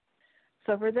explain.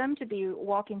 So for them to be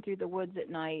walking through the woods at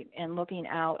night and looking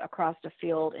out across the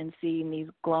field and seeing these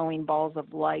glowing balls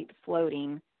of light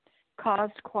floating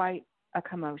caused quite a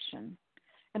commotion.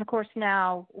 And, of course,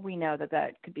 now we know that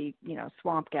could be,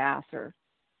 swamp gas or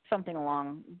something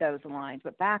along those lines.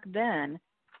 But back then,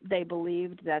 they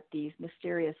believed that these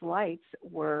mysterious lights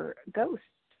were ghosts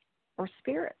or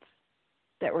spirits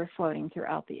that were floating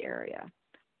throughout the area.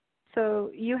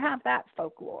 So you have that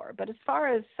folklore. But as far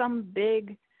as some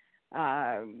big,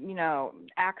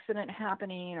 accident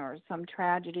happening or some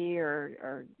tragedy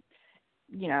or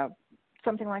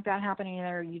something like that happening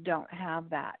there, you don't have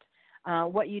that.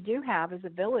 What you do have is a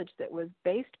village that was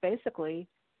based basically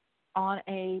on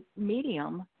a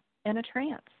medium in a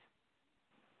trance.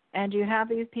 And you have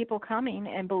these people coming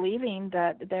and believing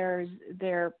that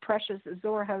their precious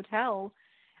Zoar Hotel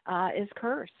is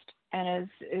cursed and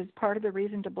is part of the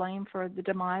reason to blame for the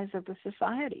demise of the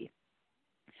society.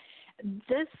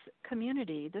 This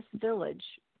community, this village,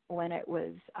 when it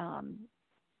was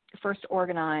first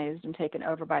organized and taken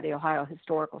over by the Ohio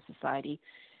Historical Society,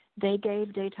 they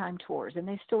gave daytime tours, and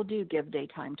they still do give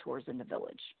daytime tours in the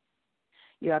village.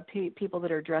 You have people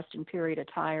that are dressed in period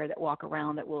attire that walk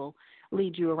around that will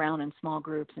lead you around in small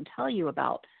groups and tell you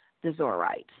about the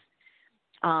Zoarites.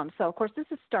 So, of course, this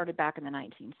is started back in the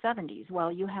 1970s.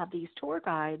 Well, you have these tour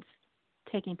guides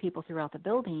taking people throughout the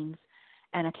buildings,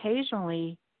 and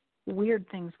occasionally weird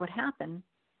things would happen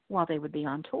while they would be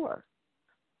on tour.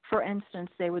 For instance,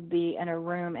 they would be in a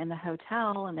room in the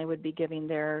hotel, and they would be giving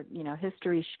their,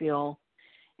 history spiel,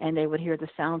 and they would hear the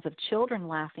sounds of children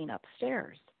laughing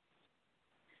upstairs.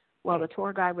 Well, the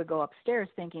tour guide would go upstairs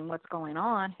thinking, what's going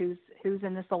on? Who's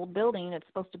in this old building? It's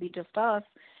supposed to be just us.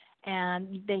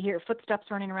 And they hear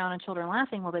footsteps running around and children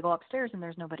laughing. Well, they go upstairs, and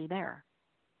there's nobody there.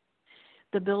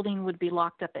 The building would be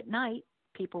locked up at night.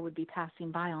 People would be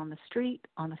passing by on the street,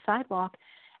 on the sidewalk,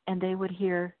 and they would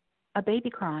hear a baby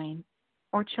crying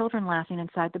or children laughing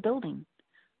inside the building.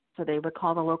 So they would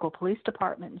call the local police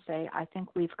department and say, I think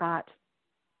we've got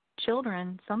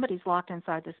children. Somebody's locked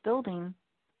inside this building.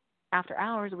 After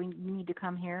hours, we need to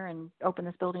come here and open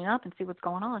this building up and see what's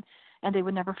going on. And they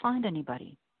would never find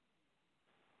anybody.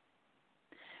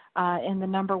 In the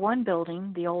number one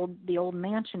building, the old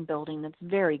mansion building, that's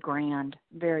very grand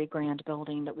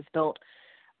building that was built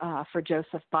for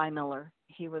Joseph Beimiller.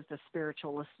 He was the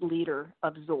spiritualist leader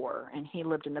of Zoar, and he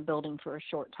lived in the building for a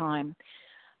short time.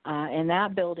 In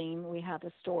that building, we have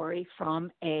a story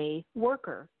from a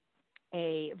worker,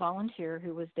 a volunteer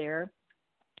who was there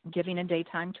giving a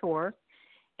daytime tour,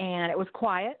 and it was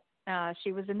quiet.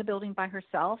 She was in the building by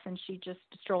herself, and she just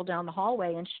strolled down the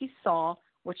hallway, and she saw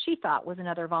what she thought was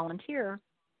another volunteer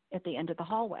at the end of the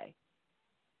hallway.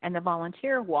 And the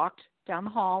volunteer walked down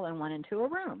the hall and went into a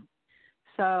room.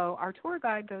 So our tour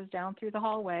guide goes down through the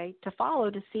hallway to follow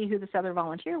to see who this other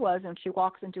volunteer was, and she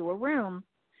walks into a room.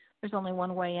 There's only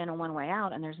one way in and one way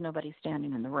out, and there's nobody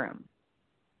standing in the room.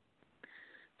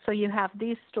 So you have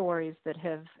these stories that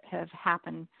have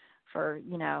happened for,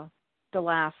 the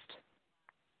last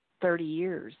 30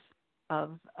 years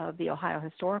of the Ohio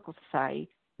Historical Society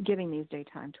giving these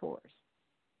daytime tours.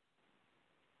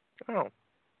 Oh,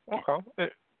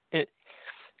 okay. And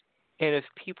if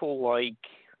people like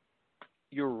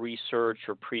your research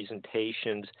or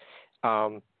presentations,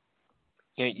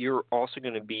 you're also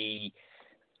going to be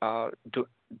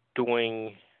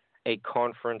doing a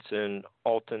conference in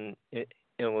Alton,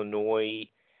 Illinois,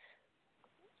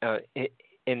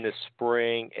 in the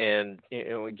spring, and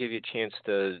we'll give you a chance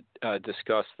to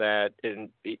discuss that. And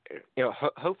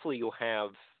hopefully you'll have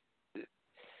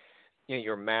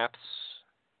your maps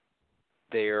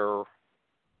there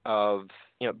of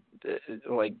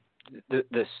like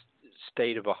the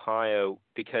state of Ohio,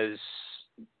 because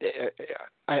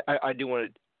I do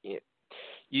want to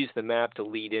use the map to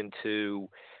lead into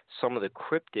some of the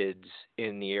cryptids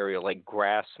in the area, like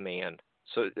Grassman.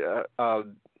 So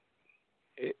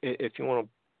if you want to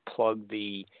plug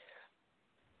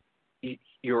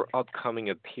your upcoming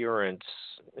appearance,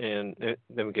 and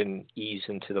then we can ease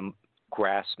into the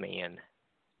Grassman.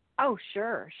 Oh,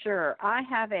 sure. I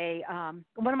have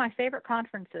one of my favorite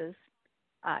conferences,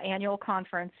 annual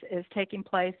conference, is taking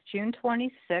place June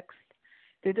 26th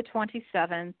through the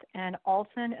 27th in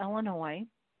Alton, Illinois,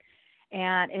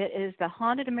 and it is the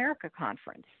Haunted America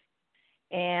Conference.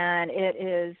 And it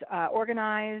is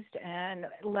organized and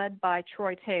led by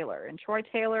Troy Taylor. And Troy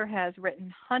Taylor has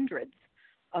written hundreds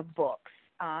of books.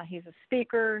 He's a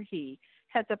speaker. He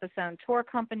heads up his own tour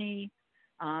company.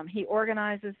 He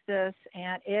organizes this,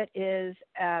 and it is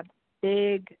a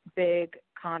big, big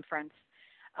conference.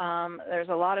 There's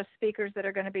a lot of speakers that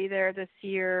are going to be there this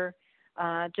year.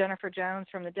 Jennifer Jones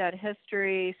from The Dead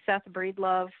History, Seth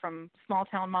Breedlove from Small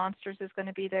Town Monsters is going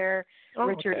to be there,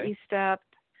 Richard Estep.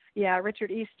 Yeah,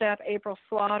 Richard Estep, April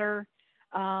Slaughter.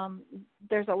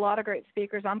 There's a lot of great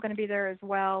speakers. I'm going to be there as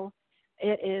well.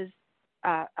 It is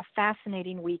a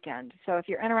fascinating weekend. So if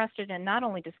you're interested in not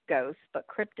only just ghosts, but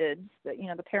cryptids,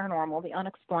 the paranormal, the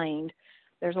unexplained,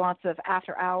 there's lots of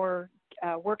after-hour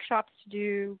workshops to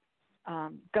do,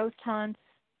 ghost hunts,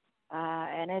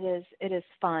 and it is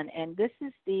fun. And this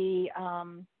is the, I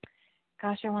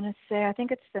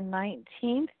think it's the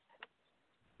 19th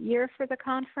year for the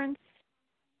conference.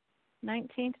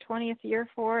 19th, 20th year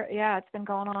for it. Yeah, it's been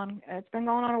going on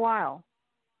a while.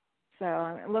 So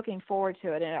I'm looking forward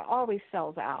to it, and it always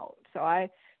sells out. So I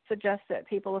suggest that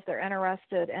people, if they're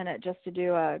interested in it, just to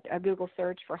do a Google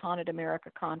search for Haunted America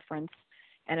Conference,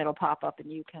 and it'll pop up,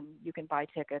 and you can buy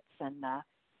tickets and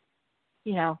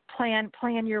plan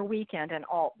your weekend in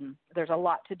Alton. There's a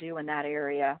lot to do in that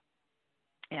area,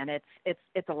 and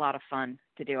it's a lot of fun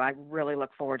to do. I really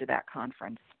look forward to that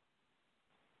conference.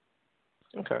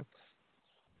 Okay.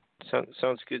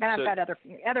 Sounds good. And I've got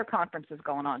other conferences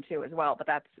going on too as well, but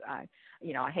that's I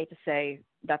hate to say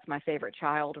that's my favorite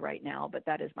child right now, but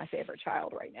that is my favorite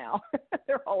child right now.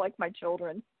 They're all like my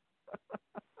children.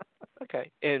 Okay,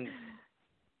 and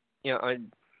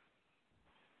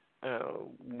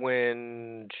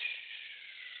when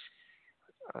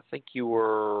I think you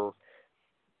were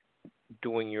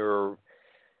doing your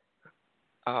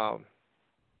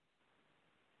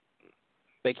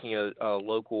making a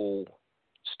local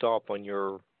stop on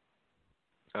your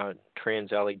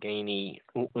Trans-Allegheny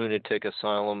Lunatic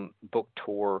Asylum book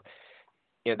tour,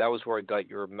 that was where I got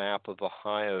your map of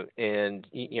Ohio, and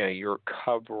you're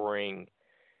covering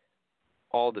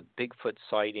all the Bigfoot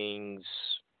sightings,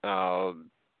 UFO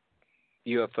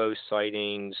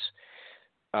sightings,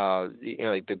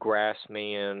 like the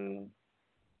Grassman.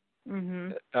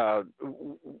 Mm-hmm.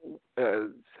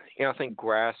 I think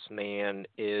Grassman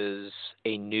is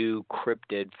a new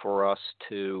cryptid for us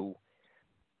to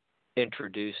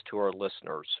introduce to our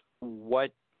listeners.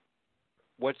 What's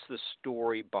the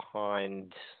story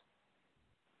behind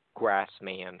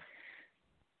Grassman?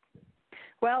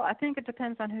 Well, I think it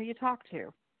depends on who you talk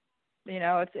to.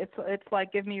 It's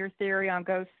like, give me your theory on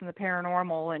ghosts and the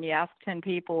paranormal, and you ask 10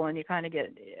 people, and you kind of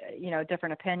get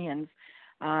different opinions.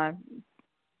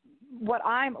 What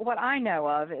I know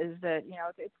of is that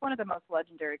it's one of the most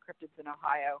legendary cryptids in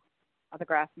Ohio. The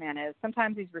Grassman is.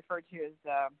 Sometimes he's referred to as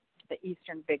the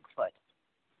Eastern Bigfoot.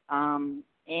 And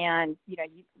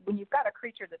when you've got a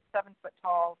creature that's 7 foot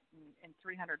tall and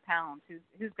 300 pounds,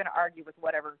 who's going to argue with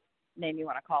whatever name you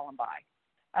want to call him by?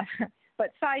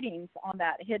 But sightings on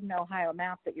that hidden Ohio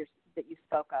map that you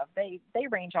spoke of, they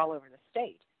range all over the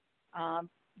state.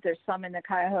 There's some in the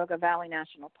Cuyahoga Valley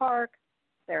National Park.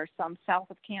 There are some south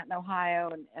of Canton,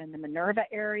 Ohio, and the Minerva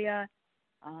area.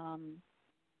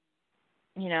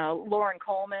 Lauren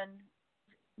Coleman,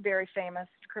 very famous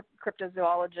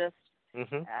cryptozoologist.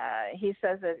 Mm-hmm. He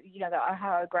says that the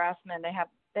Ohio Grassmen,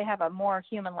 they have a more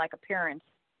human-like appearance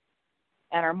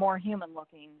and are more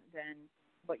human-looking than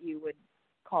what you would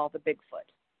call the Bigfoot.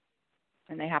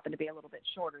 and they happen to be a little bit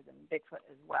shorter than Bigfoot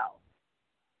as well.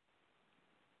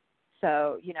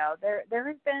 So, there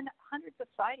have been hundreds of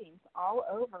sightings all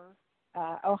over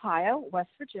Ohio,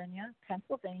 West Virginia,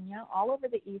 Pennsylvania, all over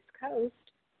the East Coast.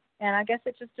 And I guess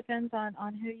it just depends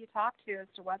on who you talk to as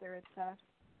to whether it's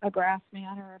a grass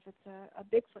man or if it's a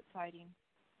Bigfoot sighting.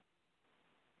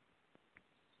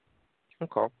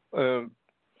 Okay.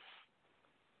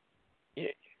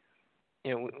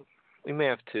 We may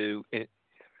have to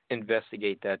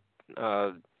investigate that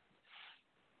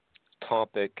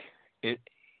topic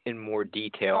in more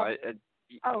detail.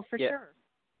 For sure.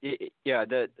 Yeah,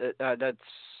 that's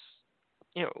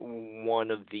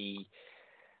one of the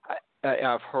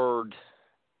I've heard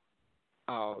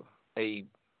a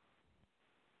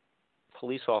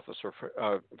police officer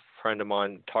friend of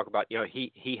mine talk about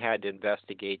he had to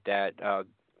investigate that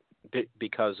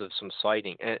because of some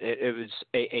sighting, and it was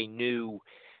a new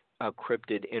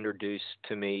cryptid introduced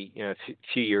to me a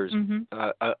few years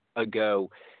ago,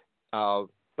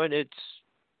 but it's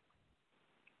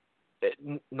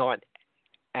not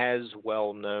as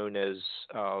well known as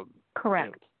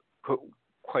correct.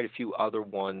 Quite a few other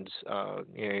ones.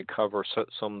 Cover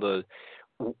some of the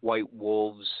white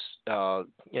wolves, kind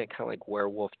of like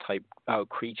werewolf type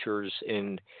creatures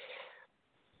in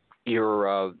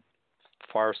your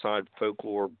Fireside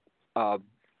Folklore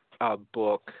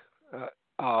book.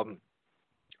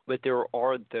 But there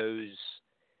are those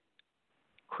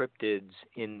cryptids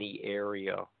in the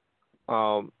area.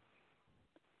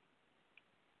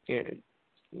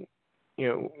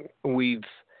 We've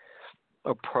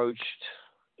approached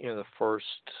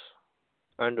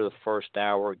under the first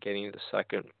hour, getting to the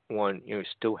second one.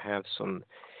 Still have some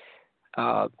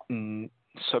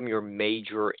of your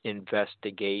major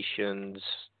investigations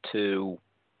to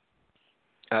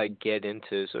get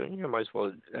into. So might as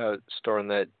well start on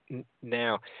that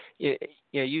now.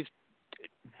 You've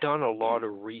done a lot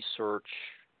of research.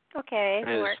 Okay,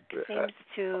 Mark seems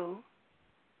to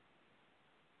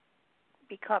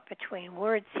be caught between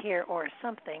words here or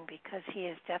something, because he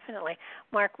is definitely...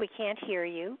 Mark, we can't hear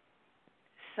you.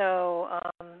 So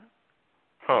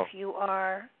if you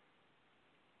are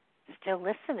still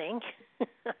listening,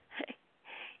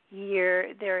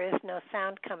 there is no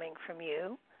sound coming from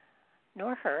you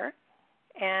nor her.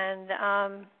 And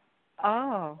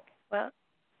are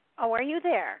you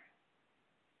there?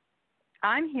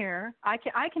 I'm here. I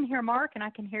can hear Mark, and I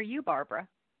can hear you, Barbara.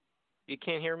 You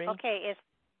can't hear me? Okay,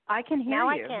 I can hear now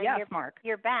you. I can. Yes, Mark.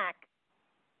 You're back.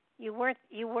 You weren't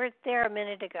there a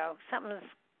minute ago. Something's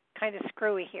kind of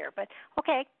screwy here, but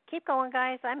okay, keep going,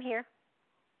 guys. I'm here.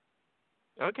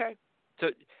 Okay.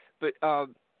 So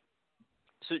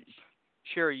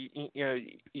Sherry,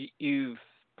 you've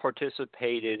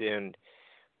participated in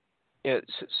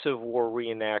Civil War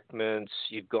reenactments.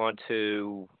 You've gone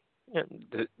to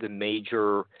the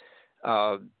major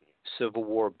Civil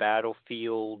War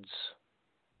battlefields.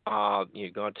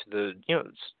 You've gone to the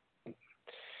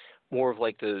more of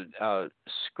like the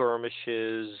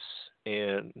skirmishes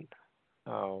in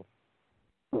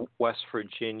West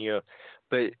Virginia,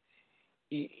 but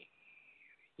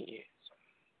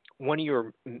one of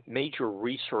your major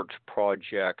research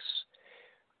projects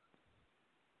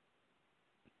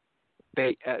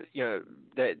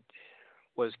that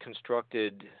was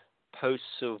constructed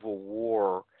post-Civil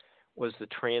War was the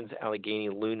Trans-Allegheny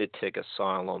Lunatic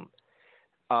Asylum.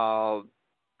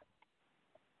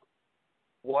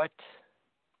 What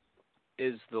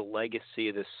is the legacy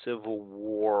of the Civil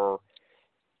War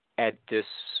at this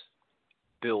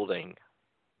building?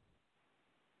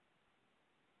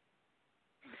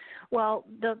 Well,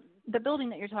 the building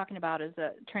that you're talking about is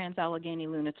a Trans-Allegheny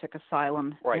Lunatic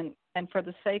Asylum. Right. And for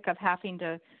the sake of having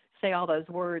to say all those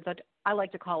words, I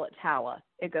like to call it TALA.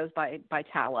 It goes by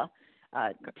TALA,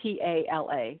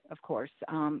 P-A-L-A, of course.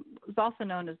 It's also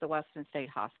known as the Western State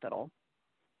Hospital.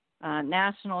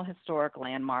 National Historic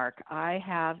Landmark. I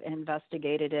have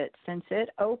investigated it since it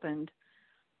opened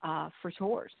for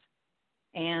tours.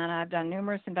 And I've done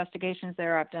numerous investigations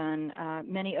there. I've done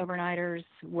many overnighters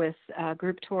with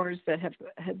group tours that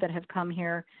have come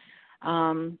here.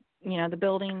 The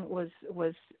building was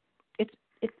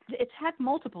it's had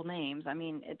multiple names. I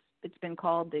mean, it's been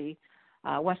called the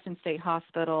Western State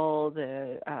Hospital,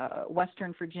 the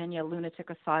Western Virginia Lunatic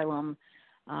Asylum,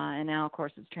 and now, of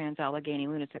course, it's Trans-Allegheny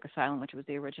Lunatic Asylum, which was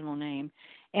the original name.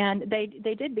 And they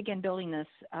did begin building this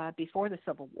before the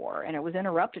Civil War, and it was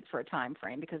interrupted for a time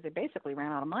frame because they basically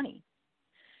ran out of money.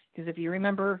 Because if you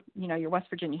remember, your West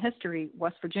Virginia history,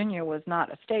 West Virginia was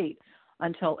not a state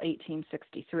until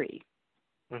 1863.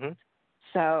 Mm-hmm.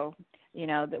 So,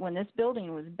 that when this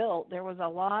building was built, there was a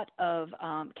lot of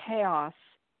chaos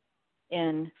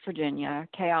in Virginia,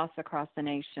 chaos across the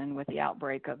nation with the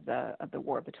outbreak of the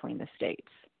war between the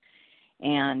states.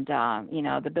 And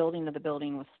the building of the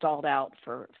building was stalled out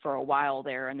for a while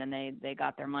there, and then they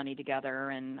got their money together,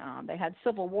 and they had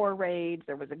Civil War raids.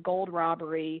 There was a gold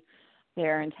robbery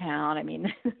there in town. I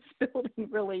mean, this building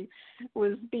really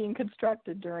was being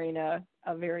constructed during a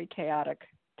very chaotic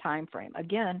time frame.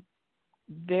 Again,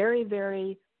 very,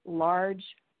 very large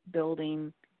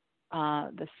building,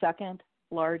 the second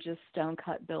largest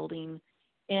stone-cut building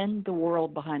in the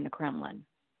world behind the Kremlin.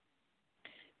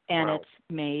 And Wow. It's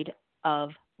made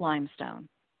of limestone.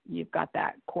 You've got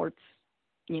that quartz,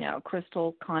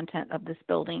 crystal content of this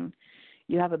building.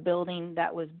 You have a building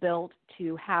that was built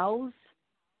to house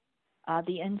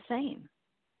the insane.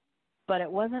 But it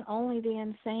wasn't only the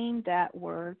insane that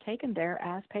were taken there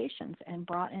as patients and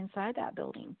brought inside that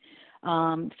building.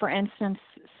 For instance,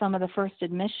 some of the first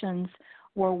admissions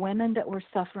were women that were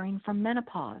suffering from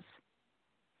menopause.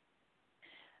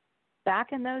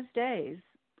 Back in those days,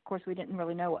 of course, we didn't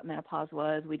really know what menopause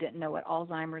was. We didn't know what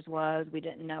Alzheimer's was. We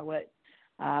didn't know what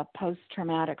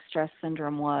post-traumatic stress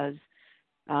syndrome was.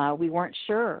 We weren't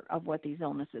sure of what these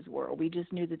illnesses were. We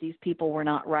just knew that these people were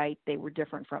not right. They were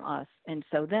different from us. And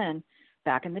so then,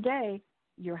 back in the day,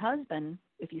 your husband,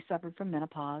 if you suffered from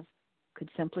menopause, could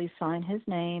simply sign his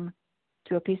name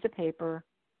to a piece of paper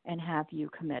and have you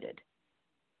committed.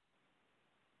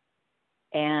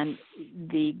 And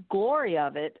the glory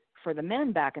of it for the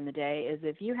men back in the day is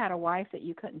if you had a wife that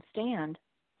you couldn't stand,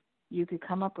 you could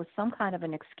come up with some kind of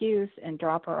an excuse and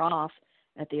drop her off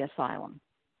at the asylum.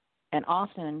 And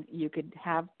often you could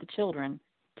have the children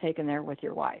taken there with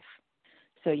your wife.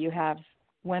 So you have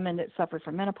women that suffer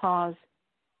from menopause.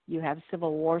 You have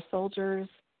Civil War soldiers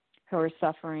who are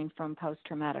suffering from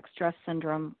post-traumatic stress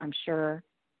syndrome, I'm sure.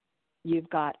 You've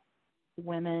got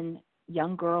women,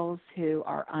 young girls who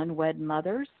are unwed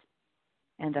mothers,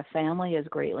 and the family is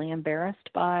greatly embarrassed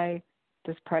by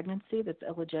this pregnancy that's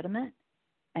illegitimate,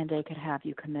 and they could have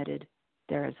you committed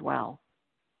there as well.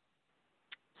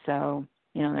 So,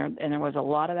 there was a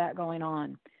lot of that going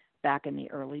on back in the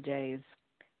early days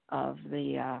of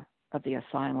the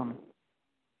asylum.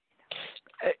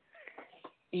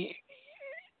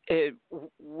 It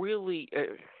really,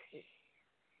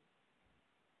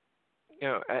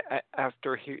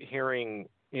 after hearing,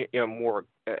 more,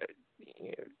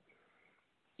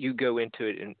 you go into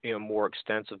it in, more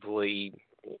extensively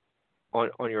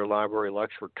on your library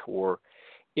lecture tour.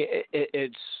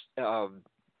 It's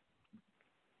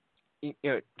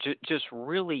just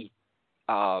really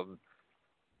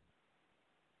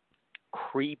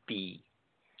creepy.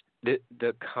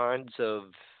 The kinds of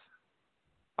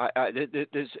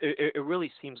it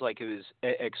really seems like it was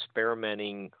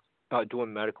experimenting,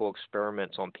 doing medical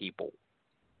experiments on people.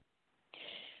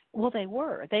 Well, they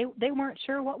were. They weren't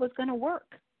sure what was going to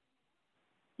work.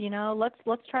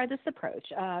 Let's try this approach.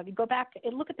 You go back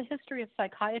and look at the history of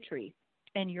psychiatry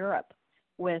in Europe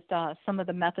with some of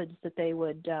the methods that they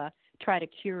would try to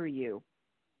cure you.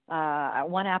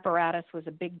 One apparatus was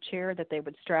a big chair that they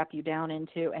would strap you down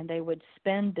into, and they would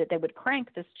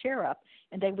crank this chair up,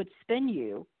 and they would spin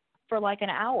you for like an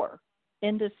hour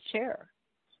in this chair.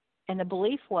 And the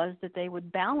belief was that they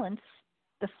would balance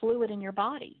the fluid in your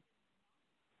body.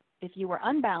 If you were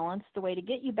unbalanced, the way to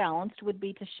get you balanced would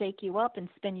be to shake you up and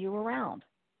spin you around.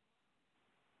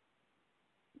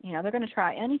 They're going to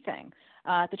try anything.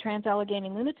 At the Trans-Allegheny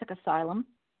Lunatic Asylum,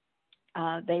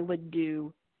 they would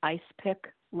do ice pick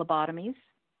lobotomies,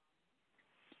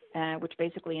 which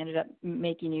basically ended up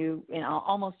making you in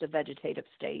almost a vegetative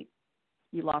state.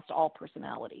 You lost all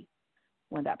personality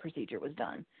when that procedure was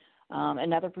done.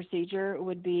 Another procedure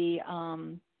would be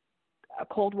a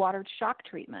cold water shock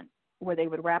treatment, where they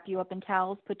would wrap you up in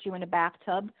towels, put you in a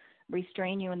bathtub,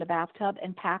 restrain you in the bathtub,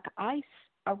 and pack ice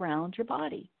around your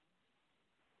body.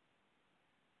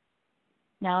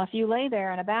 Now, if you lay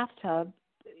there in a bathtub,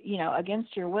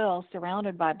 against your will,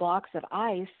 surrounded by blocks of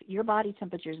ice, your body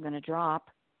temperature is going to drop.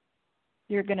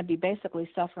 You're going to be basically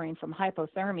suffering from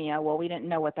hypothermia. Well, we didn't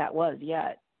know what that was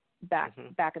yet back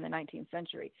in the 19th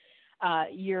century.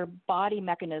 Your body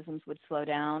mechanisms would slow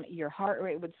down. Your heart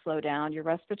rate would slow down. Your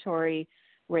respiratory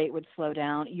rate would slow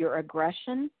down. Your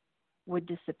aggression would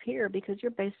disappear because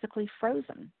you're basically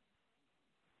frozen.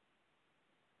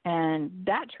 And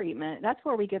that treatment, that's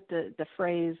where we get the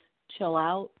phrase chill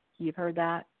out. You've heard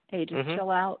that? Hey, just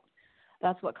chill out.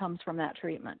 That's what comes from that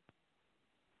treatment.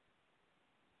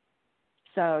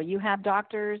 So you have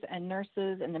doctors and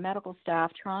nurses and the medical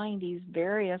staff trying these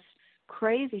various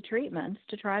crazy treatments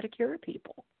to try to cure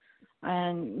people.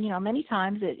 And, many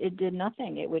times it did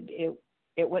nothing. It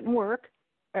wouldn't work,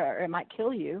 or it might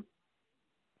kill you.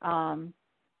 And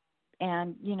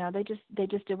And they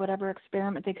just did whatever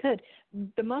experiment they could.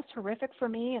 The most horrific for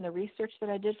me, and the research that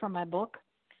I did for my book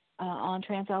on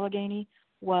Trans-Allegheny,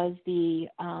 was the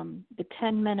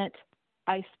 10-minute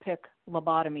ice pick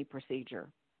lobotomy procedure,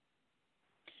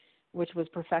 which was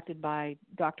perfected by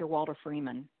Dr. Walter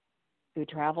Freeman, who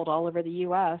traveled all over the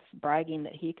U.S. bragging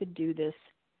that he could do this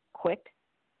quick,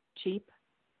 cheap,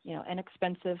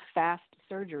 inexpensive, fast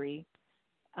surgery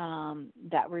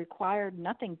that required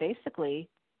nothing basically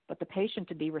but the patient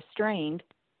to be restrained.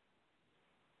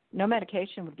 No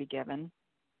medication would be given,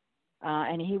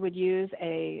 and he would use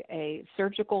a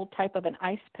surgical type of an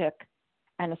ice pick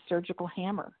and a surgical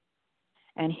hammer.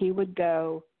 And he would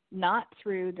go not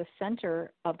through the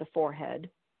center of the forehead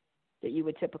that you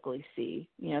would typically see.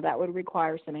 That would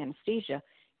require some anesthesia.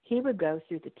 He would go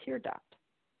through the tear duct.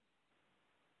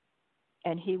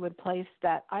 And he would place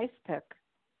that ice pick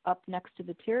up next to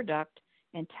the tear duct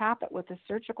and tap it with a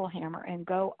surgical hammer and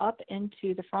go up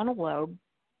into the frontal lobe,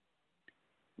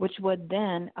 which would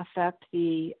then affect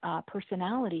the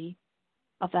personality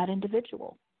of that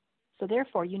individual. So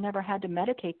therefore, you never had to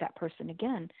medicate that person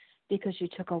again, because you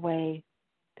took away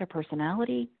their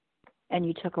personality and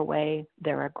you took away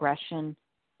their aggression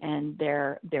and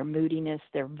their moodiness,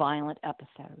 their violent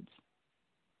episodes.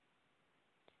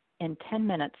 In 10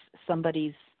 minutes,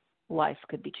 somebody's life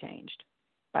could be changed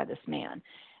by this man.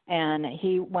 And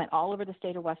he went all over the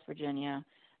state of West Virginia.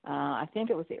 I think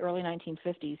it was the early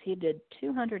 1950s. He did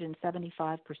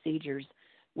 275 procedures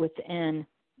within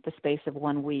the space of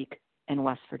 1 week in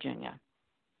West Virginia.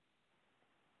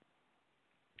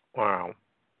 Wow.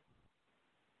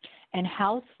 And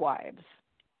housewives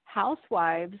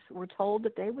were told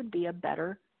that they would be a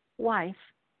better wife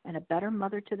and a better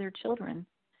mother to their children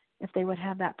if they would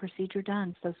have that procedure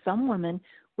done. So some women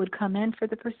would come in for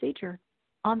the procedure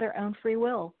on their own free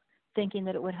will, thinking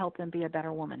that it would help them be a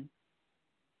better woman.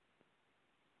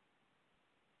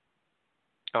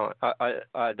 Oh,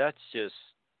 that's just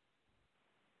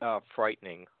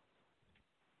frightening.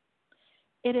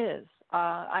 It is.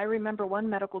 I remember one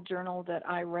medical journal that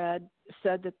I read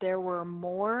said that there were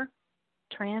more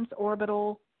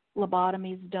transorbital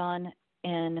lobotomies done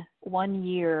in 1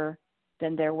 year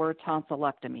than there were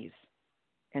tonsillectomies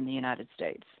in the United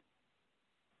States.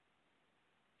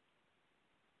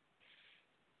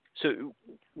 So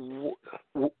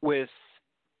with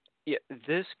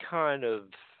this kind of,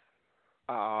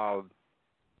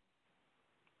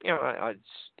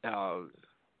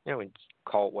 we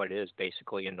call it what it is,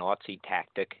 basically a Nazi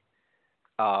tactic.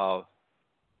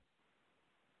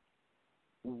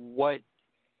 What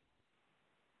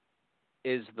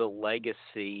is the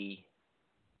legacy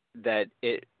that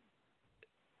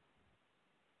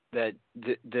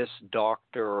this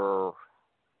doctor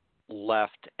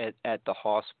left at the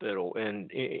hospital?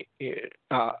 And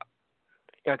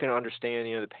I can understand,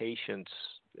 the patients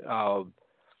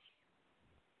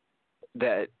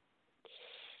that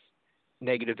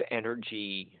negative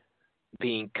energy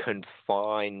being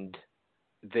confined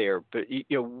there, but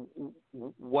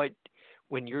what,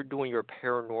 when you're doing your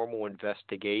paranormal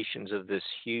investigations of this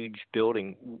huge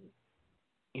building,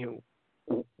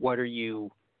 what are you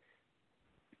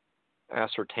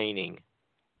ascertaining?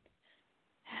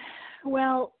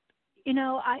 Well,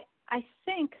 I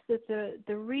think that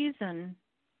the reason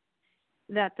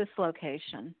that this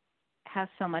location has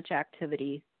so much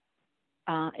activity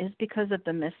is because of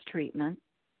the mistreatment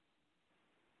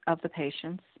of the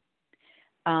patients.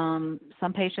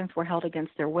 Some patients were held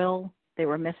against their will. They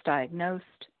were misdiagnosed.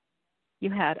 You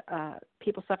had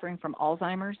people suffering from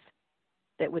Alzheimer's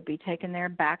that would be taken there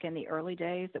back in the early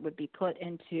days, that would be put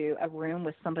into a room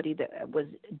with somebody that was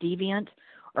deviant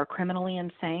or criminally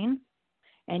insane.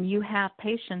 And you have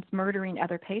patients murdering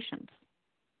other patients.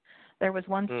 There was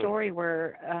one story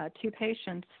where two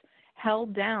patients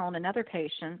held down another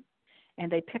patient,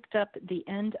 and they picked up the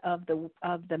end of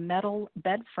the metal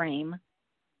bed frame,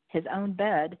 his own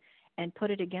bed, and put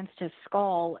it against his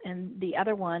skull, and the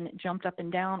other one jumped up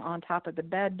and down on top of the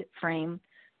bed frame,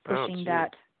 pushing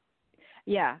that.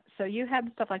 Yeah, so you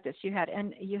had stuff like this. You had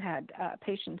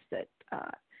patients that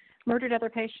murdered other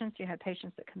patients. You had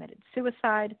patients that committed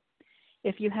suicide.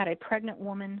 If you had a pregnant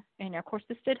woman, and of course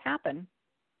this did happen,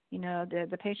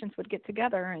 the patients would get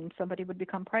together and somebody would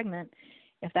become pregnant.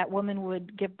 If that woman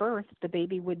would give birth, the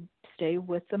baby would stay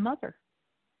with the mother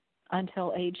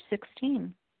until age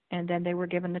 16. And then they were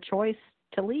given the choice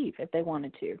to leave if they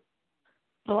wanted to.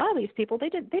 A lot of these people, they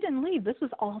didn't leave. This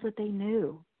was all that they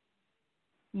knew.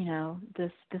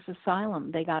 This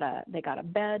asylum. They got a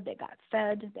bed. They got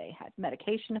fed. They had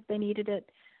medication if they needed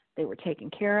it. They were taken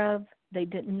care of. They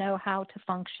didn't know how to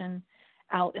function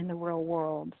out in the real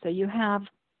world. So you have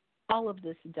all of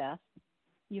this death,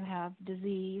 you have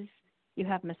disease, you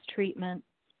have mistreatment,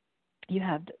 you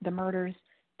have the murders,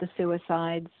 the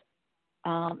suicides,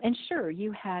 and sure,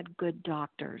 you had good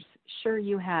doctors. Sure,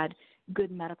 you had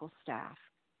good medical staff.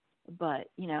 But,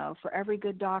 for every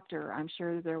good doctor, I'm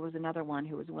sure there was another one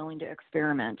who was willing to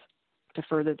experiment to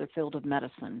further the field of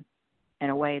medicine in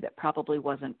a way that probably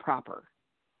wasn't proper.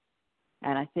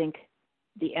 And I think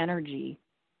the energy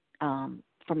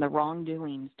from the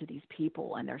wrongdoings to these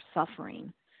people and their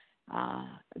suffering,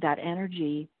 that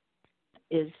energy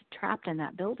is trapped in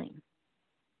that building.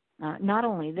 Not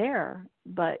only there,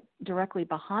 but directly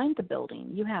behind the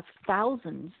building, you have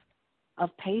thousands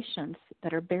of patients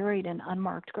that are buried in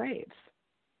unmarked graves.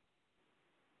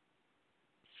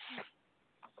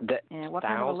 And what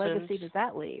kind of a legacy does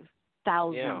that leave?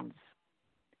 Thousands.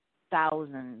 Yeah.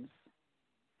 Thousands.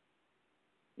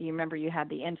 You remember you had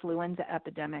the influenza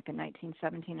epidemic in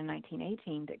 1917 and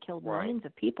 1918 that killed millions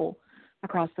of people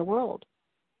across the world.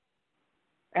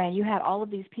 And you had all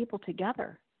of these people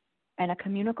together. And a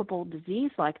communicable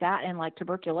disease like that and like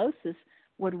tuberculosis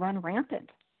would run rampant.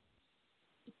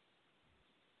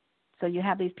 So you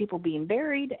have these people being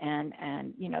buried and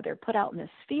they're put out in this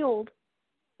field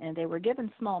and they were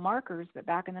given small markers, but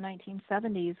back in the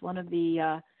 1970s, one of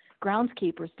the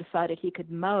groundskeepers decided he could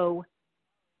mow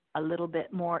a little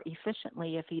bit more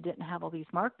efficiently if he didn't have all these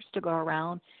markers to go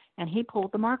around, and he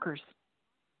pulled the markers.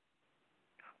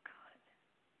 Oh, God.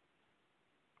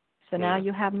 So now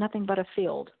you have nothing but a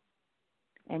field,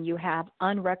 and you have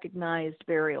unrecognized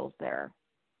burials there.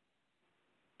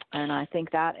 And I think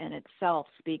that in itself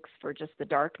speaks for just the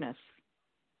darkness,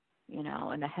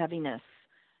 and the heaviness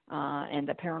and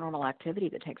the paranormal activity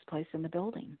that takes place in the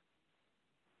building.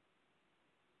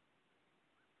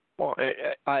 Well,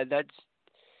 that's,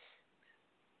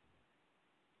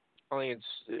 I think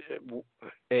it's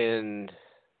in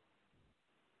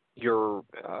your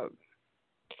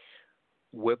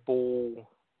Whipple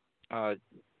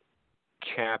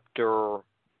chapter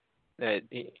that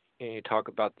you talk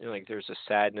about, there's a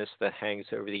sadness that hangs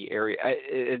over the area.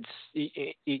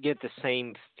 You get the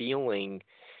same feeling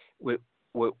with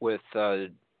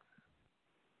the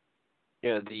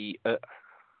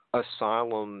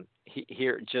asylum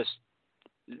here. Just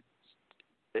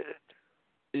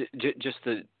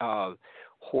the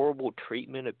horrible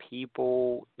treatment of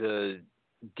people, the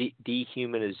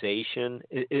dehumanization.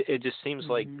 It just seems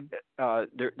like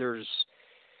there's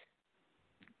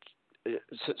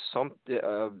some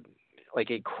like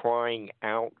a crying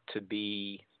out to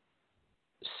be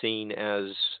seen as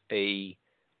a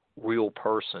real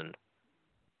person.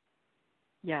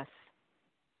 Yes.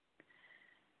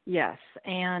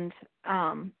 And,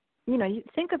 you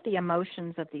think of the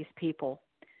emotions of these people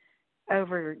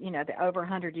over, the over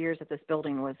 100 years that this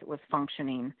building was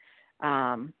functioning.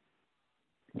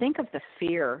 Think of the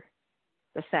fear,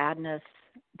 the sadness,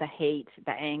 the hate,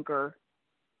 the anger,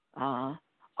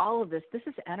 all of this. This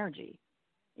is energy,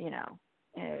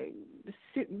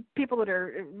 people that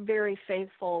are very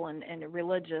faithful and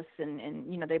religious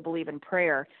and they believe in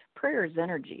prayer. Prayer is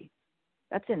energy.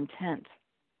 That's intent.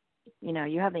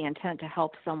 You have the intent to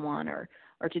help someone or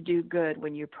to do good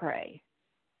when you pray.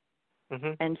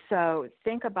 Mm-hmm. And so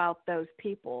think about those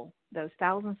people, those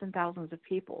thousands and thousands of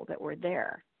people that were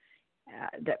there,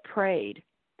 that prayed,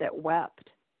 that wept,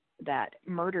 that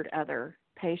murdered other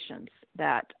patients,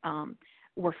 that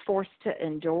were forced to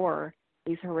endure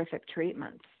these horrific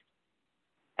treatments,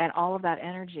 and all of that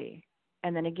energy.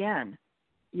 And then again,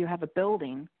 you have a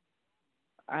building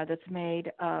that's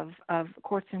made of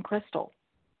quartz and crystal.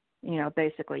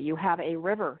 Basically, you have a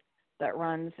river that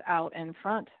runs out in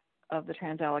front of the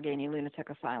Trans-Allegheny Lunatic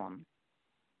Asylum.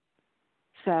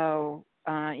 So,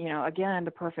 again,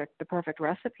 the perfect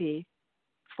recipe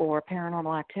for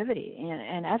paranormal activity.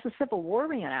 And as a Civil War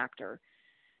reenactor,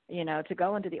 to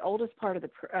go into the oldest part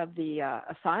of the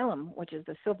asylum, which is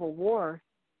the Civil War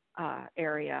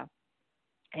area,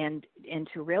 and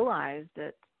to realize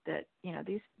that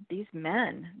these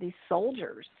men, these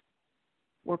soldiers,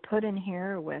 were put in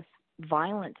here with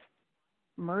violent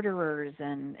murderers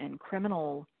and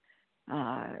criminally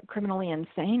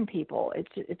insane people.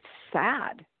 It's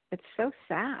sad. It's so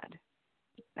sad,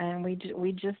 and we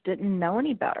just didn't know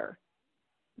any better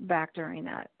back during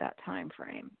that time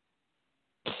frame.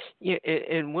 Yeah,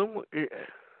 and when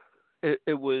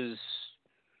it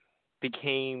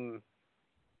became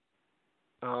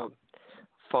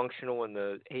functional in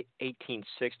the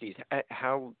 1860s,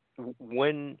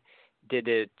 when did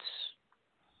it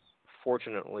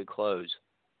fortunately close?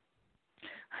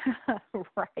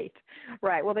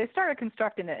 Right. Well, they started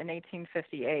constructing it in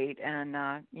 1858, and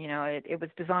it was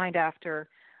designed after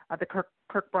the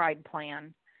Kirkbride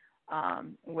plan,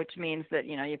 which means that,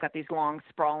 you've got these long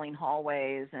sprawling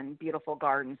hallways and beautiful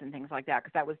gardens and things like that,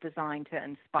 because that was designed to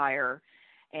inspire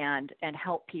and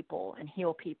help people and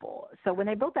heal people. So when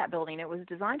they built that building, it was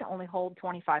designed to only hold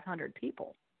 2,500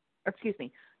 people.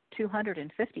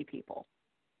 250 people.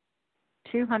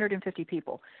 250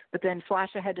 people. But then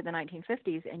flash ahead to the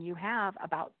 1950s, and you have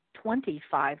about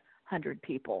 2,500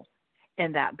 people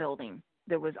in that building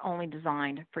that was only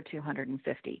designed for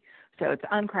 250. So it's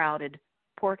uncrowded,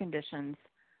 poor conditions,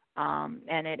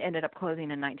 and it ended up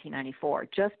closing in 1994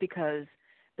 just because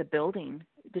the building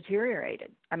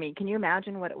deteriorated. I mean, can you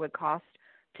imagine what it would cost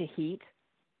to heat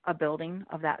a building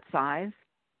of that size?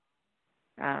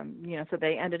 So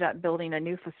they ended up building a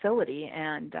new facility,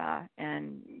 and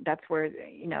that's where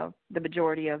the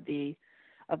majority of the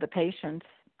patients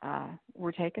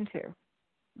were taken to.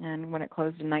 And when it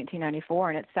closed in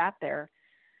 1994, and it sat there,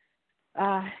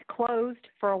 closed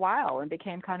for a while and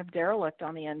became kind of derelict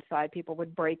on the inside. People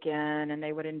would break in and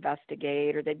they would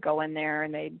investigate, or they'd go in there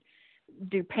and they'd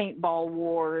do paintball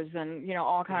wars and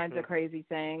all kinds of crazy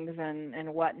things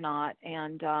and whatnot.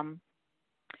 And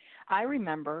I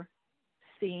remember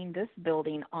seeing this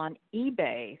building on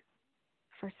eBay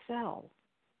for sale.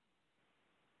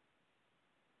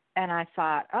 And I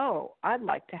thought, oh, I'd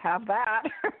like to have that.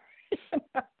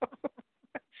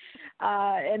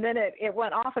 And then it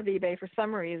went off of eBay for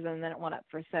some reason, and then it went up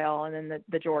for sale, and then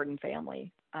the Jordan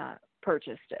family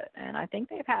purchased it. And I think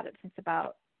they've had it since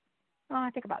about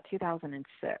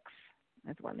 2006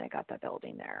 is when they got that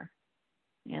building there.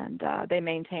 And they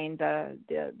maintain the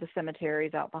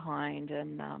cemeteries out behind,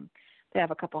 and they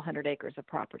have a couple 100 acres of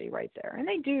property right there. And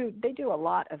they do a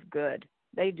lot of good.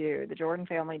 They do. The Jordan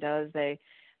family does. They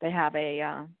have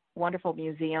a wonderful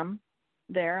museum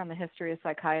there on the history of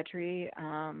psychiatry.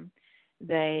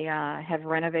 They have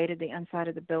renovated the inside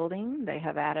of the building. They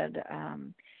have added,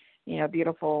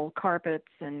 beautiful carpets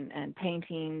and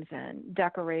paintings and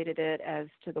decorated it as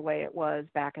to the way it was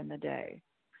back in the day.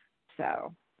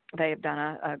 So they have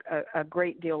done a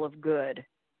great deal of good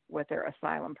with their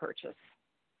asylum purchase.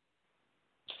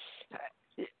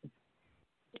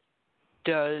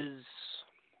 Does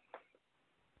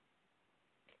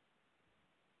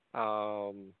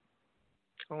I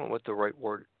don't know what the right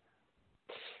word.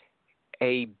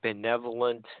 A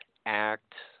benevolent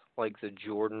act like the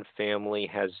Jordan family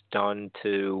has done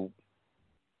to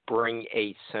bring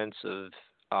a sense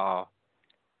of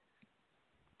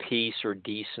peace or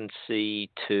decency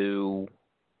to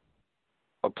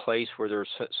a place where there's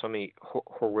so many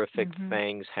horrific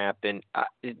things happen.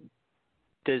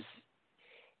 Does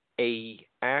a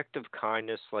act of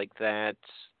kindness like that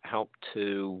help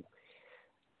to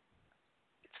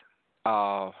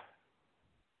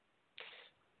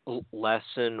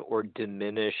lessen or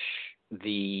diminish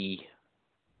the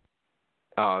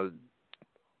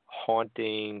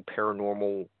haunting,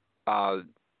 paranormal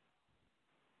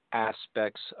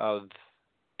aspects of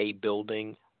a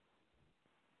building?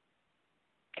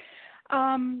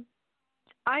 I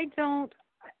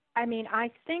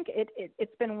think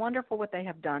it's been wonderful what they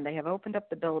have done. They have opened up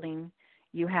the building.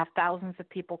 You have thousands of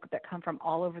people that come from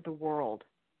all over the world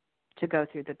to go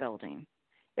through the building.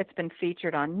 It's been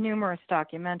featured on numerous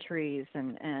documentaries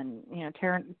and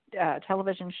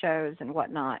television shows and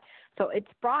whatnot. So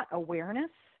it's brought awareness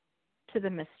to the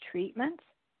mistreatment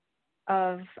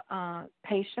of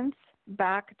patients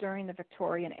back during the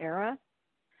Victorian era.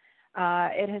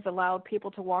 It has allowed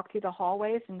people to walk through the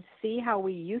hallways and see how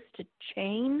we used to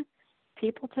chain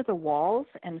people to the walls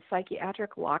and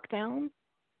psychiatric lockdown.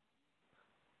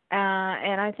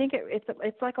 And I think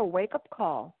it's like a wake-up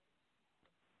call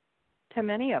to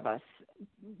many of us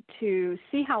to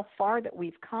see how far that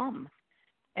we've come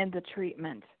in the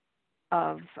treatment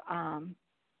of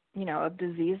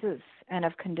diseases and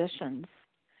of conditions.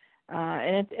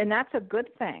 And that's a good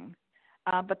thing.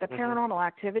 But the paranormal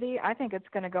activity, I think it's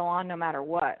going to go on no matter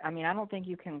what. I mean, I don't think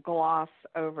you can gloss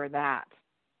over that.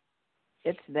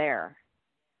 It's there,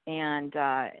 and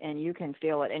you can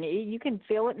feel it, and you can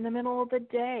feel it in the middle of the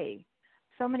day.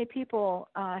 So many people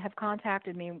have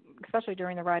contacted me, especially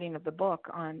during the writing of the book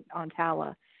on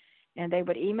Tala, and they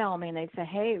would email me and they'd say,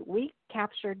 "Hey, we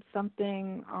captured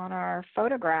something on our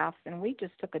photographs, and we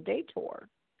just took a day tour.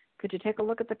 Could you take a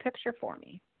look at the picture for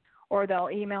me?" Or they'll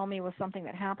email me with something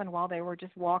that happened while they were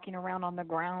just walking around on the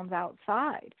grounds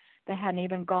outside. They hadn't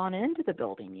even gone into the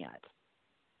building yet.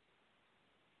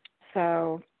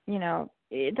 So,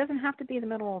 it doesn't have to be the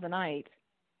middle of the night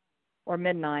or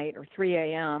midnight or 3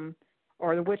 a.m.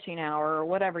 or the witching hour or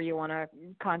whatever you want to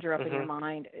conjure up in your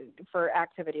mind for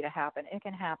activity to happen. It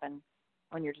can happen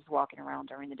when you're just walking around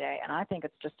during the day. And I think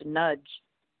it's just a nudge,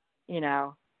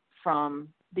 from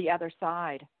the other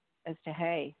side as to,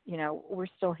 hey, we're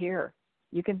still here.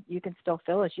 You can still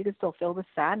feel us. You can still feel the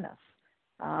sadness.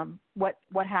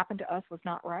 What happened to us was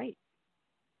not right.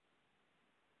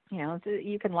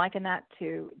 You can liken that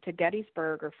to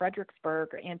Gettysburg or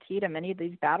Fredericksburg or Antietam, any of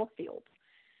these battlefields.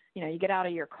 You get out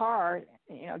of your car,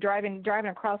 driving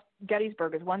across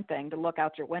Gettysburg is one thing to look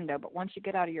out your window, but once you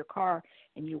get out of your car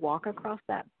and you walk across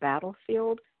that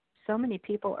battlefield, so many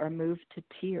people are moved to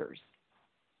tears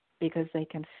because they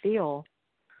can feel,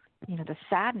 the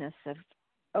sadness of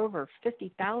over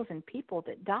 50,000 people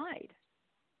that died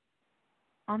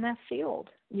on that field.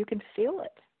 You can feel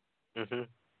it. Mm-hmm.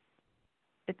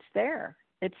 It's there.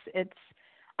 It's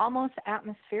almost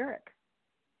atmospheric.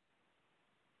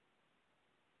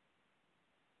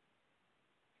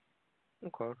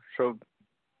 Okay. So,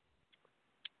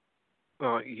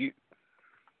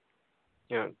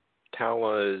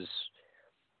 Tala is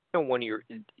one of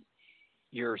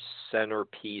your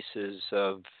centerpieces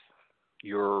of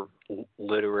your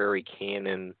literary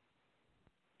canon.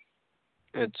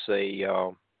 It's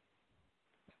a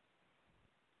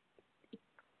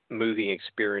moving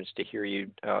experience to hear you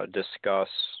discuss,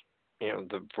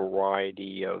 the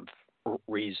variety of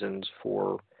reasons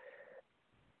for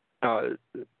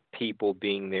people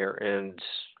being there, and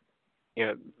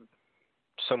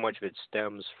so much of it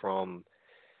stems from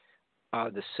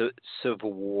the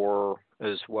Civil War,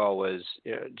 as well as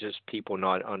just people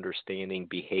not understanding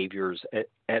behaviors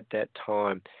at that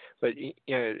time. But you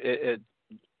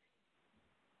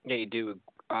do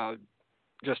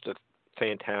just a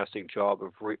fantastic job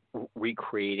of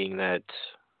recreating that.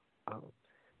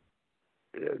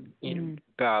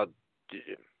 About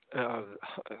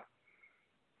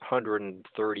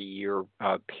 130-year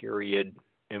period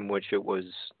in which it was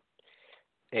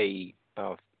a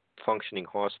functioning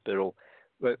hospital,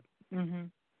 but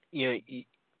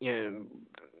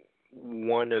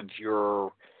one of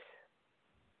your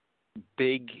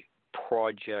big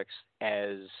projects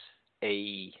as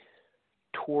a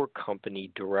tour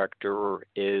company director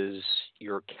is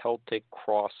your Celtic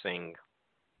Crossing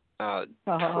trips.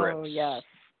 Oh, yes.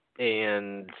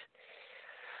 And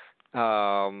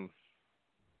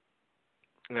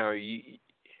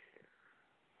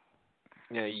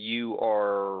you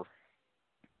are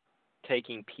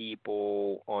taking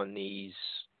people on these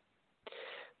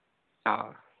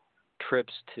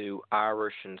trips to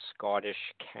Irish and Scottish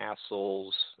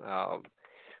castles.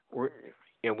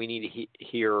 We need to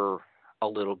hear a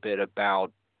little bit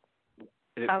about.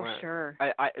 Oh, sure.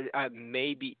 I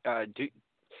maybe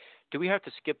do we have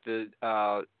to skip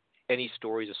the any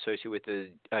stories associated with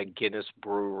the Guinness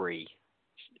Brewery?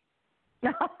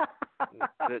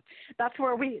 That's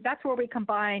where we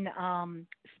combine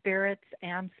spirits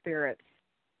and spirits.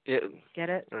 Get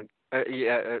it?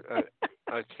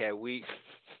 Okay. We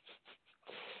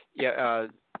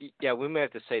may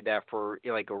have to say that for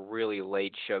like a really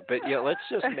late show, but let's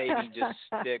just maybe just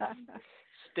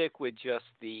stick with just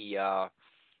the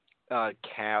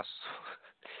castle.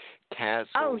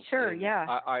 Oh, sure, and yeah.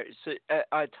 So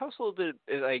tell us a little bit,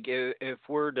 like, if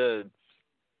we're to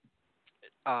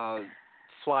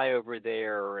fly over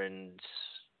there and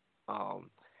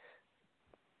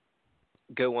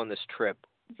go on this trip,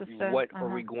 what are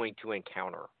we going to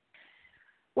encounter?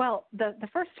 Well, the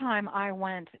first time I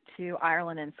went to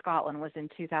Ireland and Scotland was in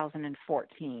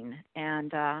 2014,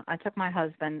 and I took my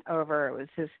husband over. It was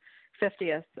his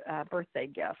 50th birthday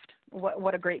gift.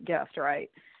 What a great gift,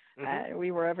 right? Mm-hmm.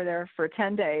 We were over there for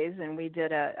 10 days, and we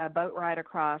did a boat ride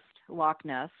across Loch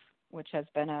Ness, which has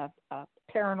been a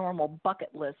paranormal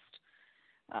bucket list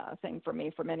thing for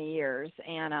me for many years,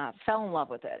 and fell in love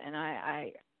with it. And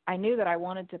I knew that I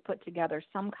wanted to put together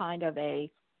some kind of a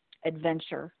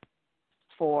adventure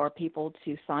for people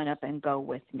to sign up and go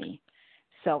with me.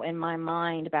 So in my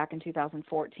mind, back in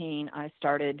 2014, I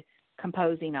started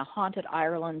composing a Haunted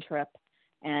Ireland trip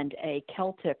and a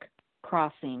Celtic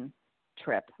Crossing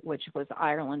trip, which was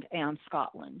Ireland and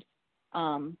Scotland.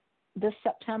 This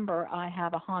September, I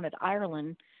have a Haunted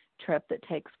Ireland trip that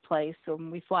takes place. So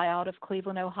when we fly out of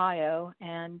Cleveland, Ohio,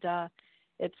 and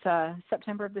it's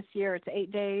September of this year. It's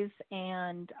 8 days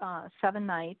and 7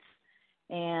 nights,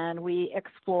 and we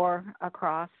explore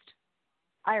across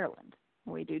Ireland.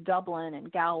 We do Dublin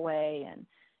and Galway and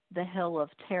the Hill of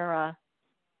Tara,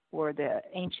 where the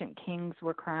ancient kings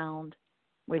were crowned.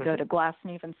 We go to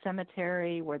Glasnevin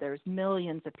Cemetery, where there's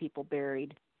millions of people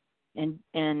buried in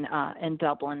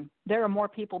Dublin. There are more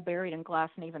people buried in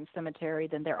Glasnevin Cemetery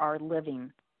than there are living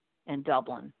in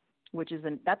Dublin,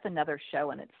 that's another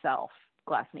show in itself,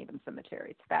 Glasnevin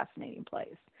Cemetery. It's a fascinating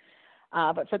place.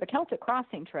 But for the Celtic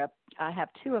Crossing trip, I have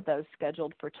 2 of those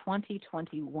scheduled for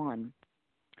 2021.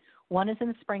 One is in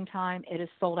the springtime. It is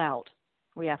sold out.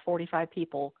 We have 45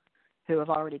 people who have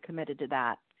already committed to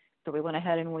that. So we went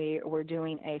ahead and we're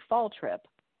doing a fall trip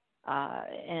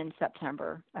in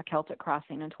September, a Celtic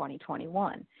Crossing in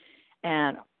 2021.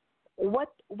 And what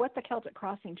the Celtic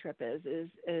Crossing trip is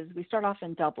we start off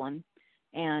in Dublin,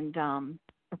 and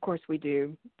of course we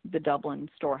do the Dublin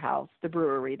Storehouse, the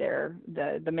brewery there,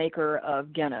 the maker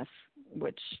of Guinness,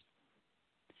 which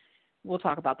we'll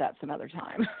talk about that some other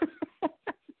time.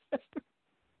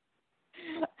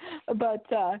 But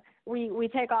we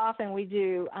take off and we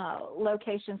do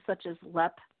locations such as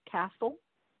Leap Castle.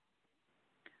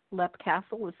 Leap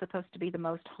Castle is supposed to be the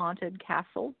most haunted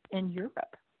castle in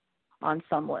Europe on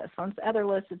some lists. On other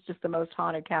lists, it's just the most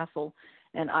haunted castle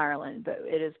in Ireland. But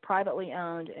it is privately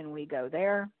owned, and we go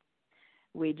there.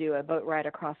 We do a boat ride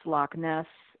across Loch Ness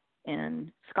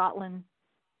in Scotland.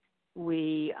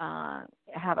 We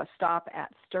have a stop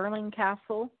at Stirling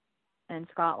Castle in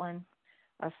Scotland,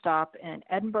 a stop in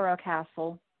Edinburgh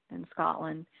Castle in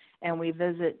Scotland, and we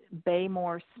visit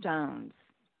Baymore Stones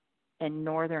in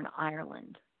Northern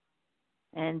Ireland.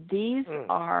 And these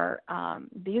are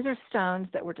stones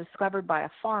that were discovered by a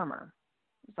farmer.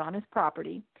 It's on his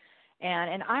property.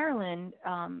 And in Ireland,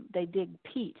 they dig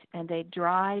peat, and they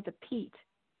dry the peat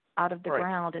out of the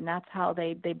ground, and that's how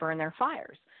they burn their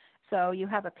fires. So you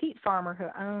have a peat farmer who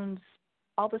owns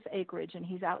all this acreage, and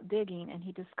he's out digging, and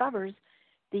he discovers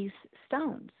these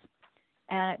stones.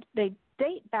 And they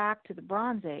date back to the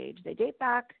Bronze Age. They date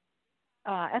back,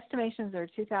 estimations are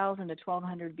 2000 to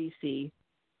 1200 BC,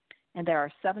 and there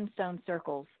are 7 stone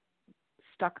circles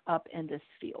stuck up in this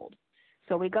field.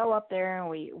 So we go up there, and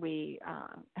we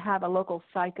have a local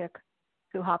psychic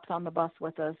who hops on the bus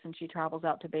with us, and she travels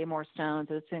out to Baymore Stones.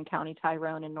 It's in County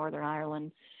Tyrone in Northern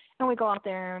Ireland. And we go out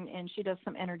there, and she does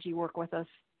some energy work with us.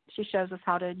 She shows us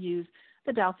how to use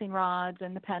the dowsing rods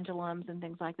and the pendulums and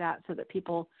things like that so that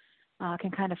people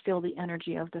can kind of feel the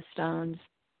energy of the stones.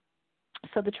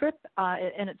 So the trip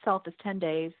in itself is 10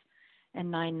 days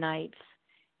and 9 nights,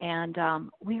 and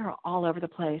we are all over the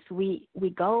place. We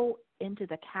go into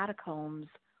the catacombs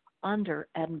under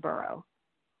Edinburgh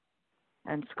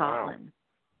and Scotland.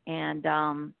 Wow.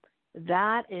 And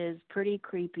that is pretty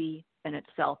creepy in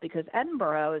itself, because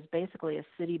Edinburgh is basically a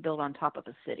city built on top of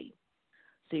a city.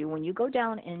 So when you go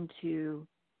down into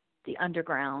the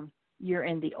underground, you're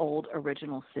in the old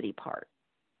original city part.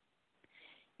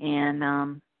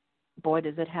 And boy,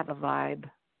 does it have a vibe.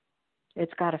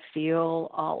 It's got a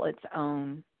feel all its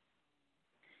own.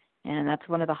 And that's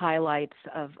one of the highlights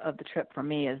of the trip for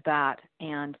me, is that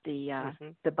and the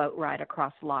boat ride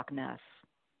across Loch Ness.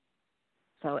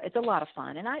 So it's a lot of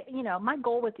fun. And my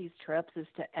goal with these trips is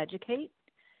to educate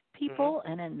people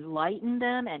and enlighten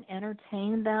them and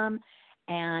entertain them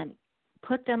and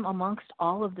put them amongst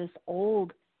all of this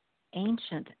old,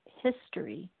 ancient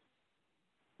history.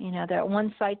 That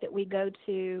one site that we go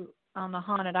to on the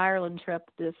Haunted Ireland trip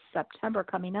this September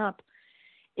coming up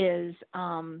is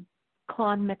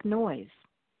Clonmacnoise.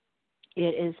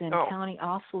 It is in County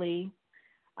Offaly.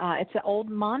 It's an old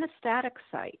monastic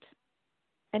site.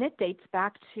 And it dates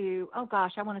back to, I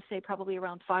want to say probably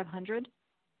around 500.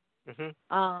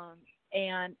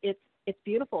 And it's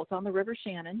beautiful. It's on the River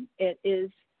Shannon. It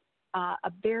is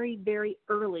a very, very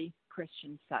early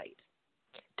Christian site.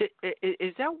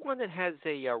 Is that one that has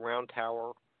a round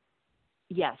tower?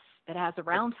 Yes, it has a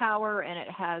round tower, and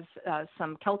it has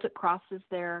some Celtic crosses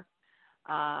there.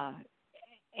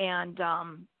 And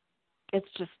it's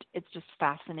just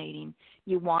fascinating.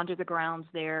 You wander the grounds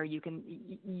there. You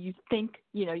think,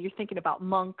 you're thinking about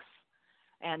monks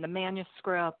and the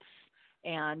manuscripts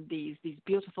and these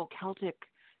beautiful Celtic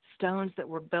stones that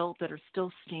were built that are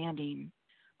still standing.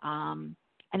 And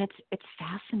it's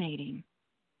fascinating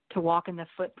to walk in the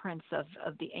footprints of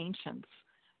the ancients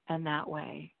in that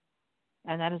way.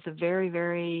 And that is a very,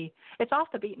 very, it's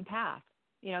off the beaten path.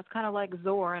 It's kind of like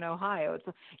Zoar in Ohio.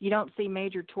 You don't see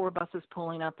major tour buses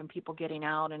pulling up and people getting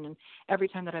out. And every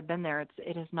time that I've been there,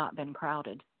 it has not been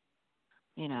crowded.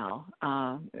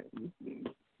 The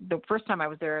first time I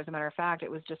was there, as a matter of fact, it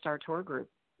was just our tour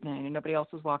group. Nobody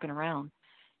else was walking around.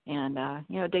 And,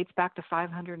 it dates back to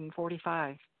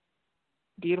 545.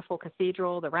 Beautiful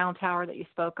cathedral, the round tower that you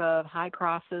spoke of, high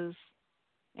crosses.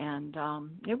 And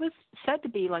it was said to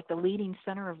be like the leading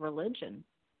center of religion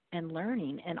and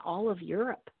learning in all of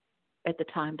Europe at the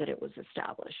time that it was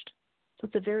established. So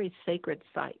it's a very sacred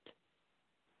site.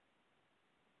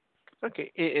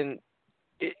 Okay, and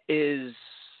is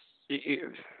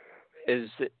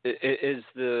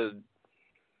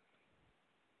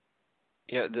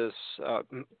this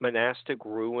monastic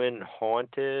ruin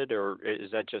haunted, or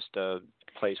is that just a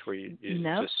place where you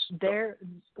No, just? there.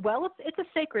 Well, it's a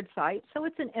sacred site, so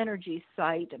it's an energy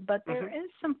site. But there is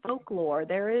some folklore.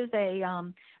 There is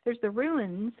there's the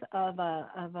ruins of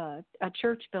a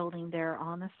church building there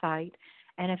on the site,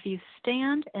 and if you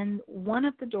stand in one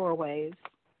of the doorways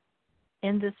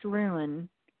in this ruin,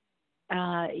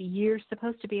 you're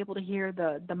supposed to be able to hear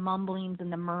the mumblings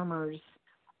and the murmurs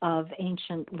of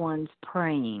ancient ones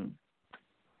praying.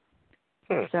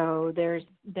 So there's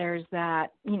that,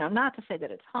 not to say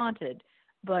that it's haunted,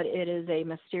 but it is a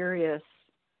mysterious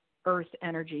earth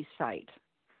energy site.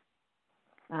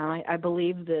 I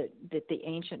believe that the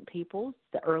ancient peoples,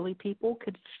 the early people,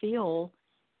 could feel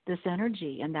this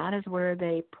energy, and that is where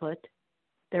they put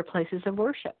their places of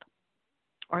worship,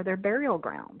 or their burial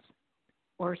grounds,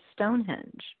 or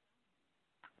Stonehenge,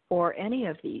 or any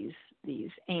of these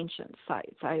ancient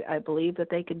sites. I believe that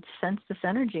they could sense this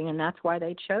energy, and that's why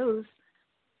they chose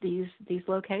these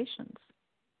locations.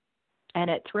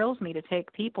 And it thrills me to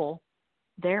take people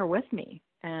there with me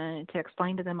and to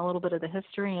explain to them a little bit of the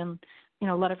history, and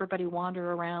let everybody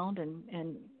wander around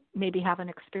and maybe have an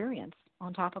experience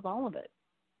on top of all of it.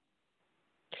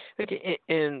 Okay,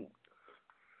 and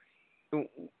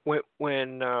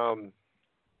when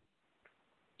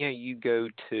you go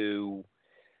to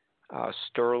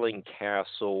Stirling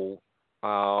Castle,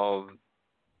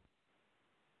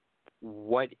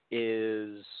 what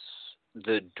is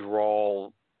the draw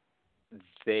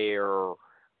there?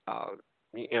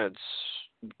 It's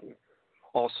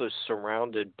also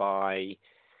surrounded by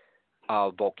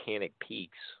volcanic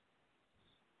peaks,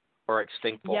 or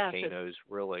extinct volcanoes,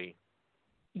 really.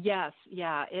 Yes,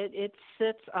 yeah. It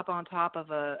sits up on top of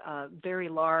a very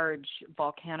large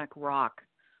volcanic rock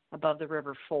above the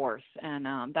River Forth, and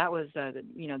that was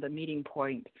the meeting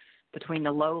point between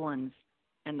the lowlands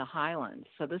and the highlands.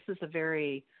 So this is a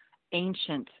very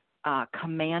ancient,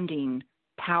 commanding,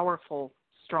 powerful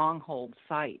stronghold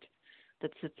site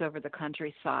that sits over the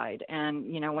countryside. And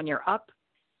when you're up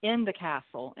in the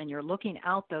castle and you're looking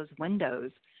out those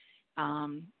windows,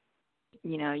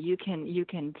 you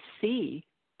can see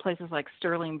places like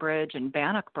Stirling Bridge and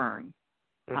Bannockburn.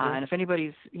 And if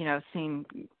anybody's seen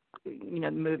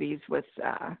movies with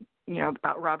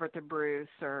about Robert the Bruce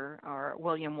or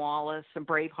William Wallace or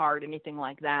Braveheart, anything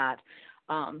like that,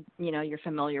 you're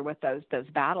familiar with those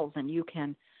battles, and you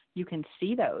can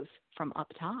see those from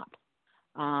up top.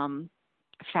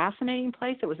 Fascinating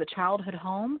place. It was a childhood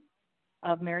home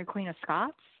of Mary Queen of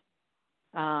Scots,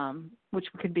 which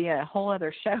could be a whole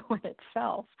other show in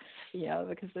itself,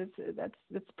 because that's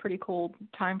a pretty cool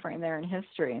time frame there in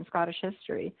history, in Scottish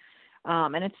history.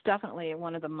 And it's definitely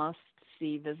one of the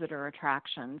must-see visitor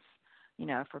attractions,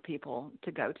 for people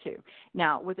to go to.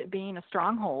 Now, with it being a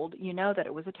stronghold, that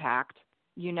it was attacked.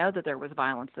 That there was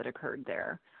violence that occurred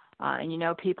there.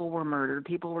 And people were murdered.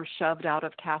 People were shoved out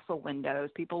of castle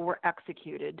windows. People were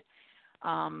executed.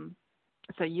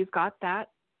 So you've got that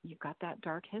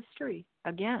dark history,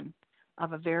 again,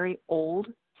 of a very old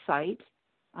site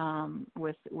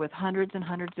with hundreds and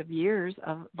hundreds of years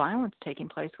of violence taking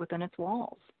place within its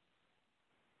walls.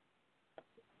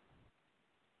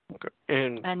 Okay.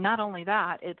 And not only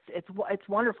that, it's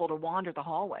wonderful to wander the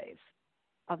hallways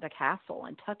of the castle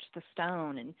and touch the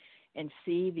stone and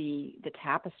see the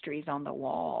tapestries on the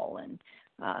wall. And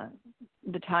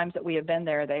the times that we have been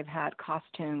there, they've had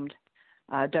costumed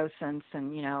docents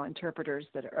and interpreters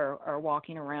that are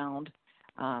walking around,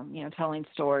 telling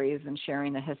stories and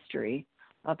sharing the history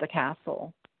of the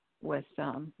castle with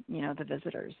the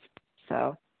visitors.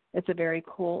 So it's a very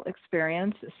cool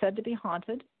experience. It's said to be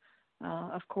haunted.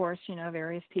 Of course,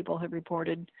 various people have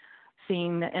reported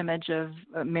seeing the image of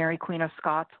Mary Queen of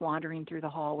Scots wandering through the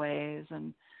hallways,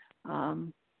 and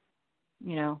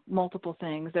multiple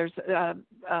things. There's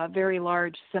a very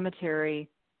large cemetery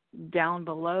down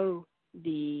below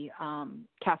the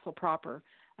castle proper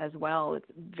as well. It's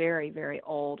very, very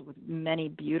old, with many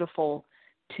beautiful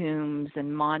tombs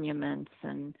and monuments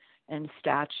and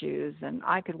statues, and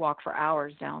I could walk for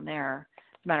hours down there.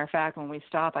 As a matter of fact, when we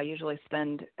stop, I usually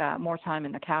spend more time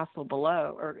in the castle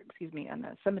below, in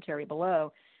the cemetery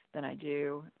below, than I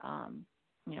do,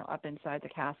 up inside the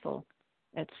castle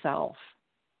itself.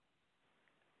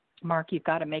 Mark, you've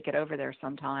got to make it over there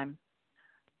sometime.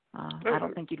 I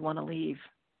don't think you'd want to leave.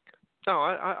 No,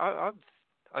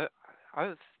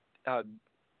 I've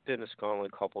been to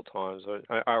Scotland a couple of times.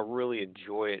 I really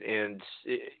enjoy it, and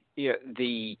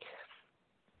the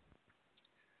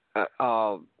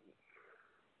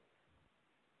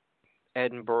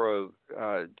Edinburgh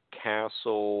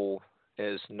Castle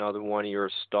is another one of your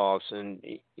stops, and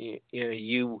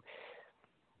you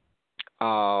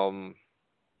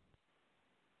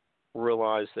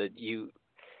realize that you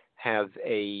have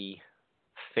a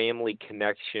family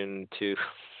connection to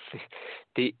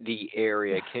the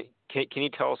area. Can you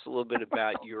tell us a little bit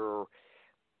about your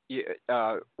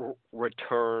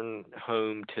return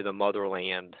home to the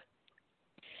motherland?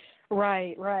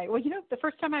 Right. Well, the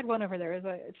first time I'd went over there, as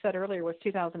I said earlier, was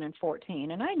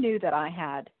 2014, and I knew that I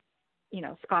had,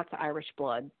 Scots-Irish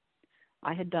blood.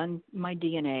 I had done my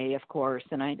DNA, of course,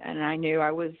 and I knew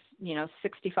I was,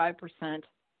 65%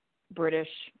 British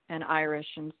and Irish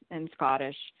and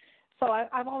Scottish. So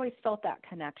I've always felt that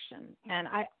connection, and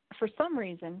I, for some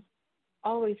reason,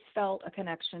 always felt a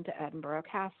connection to Edinburgh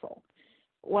Castle.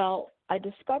 Well, I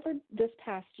discovered this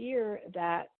past year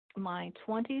that my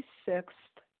 26th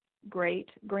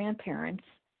great-grandparents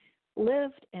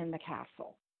lived in the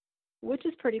castle, which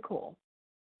is pretty cool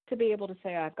to be able to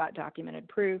say I've got documented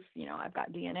proof, I've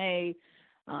got DNA.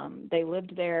 They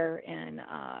lived there, and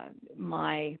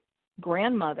my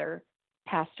grandmother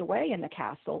passed away in the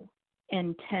castle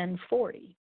in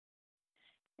 1040.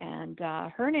 And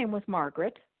her name was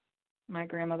Margaret. My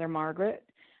grandmother Margaret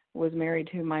was married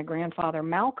to my grandfather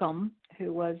Malcolm,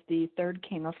 who was the third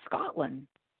king of Scotland,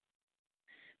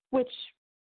 which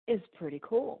is pretty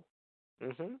cool.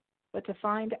 Mm-hmm. But to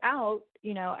find out,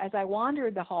 as I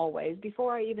wandered the hallways,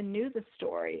 before I even knew the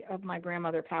story of my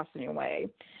grandmother passing away,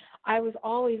 I was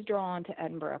always drawn to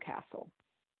Edinburgh Castle.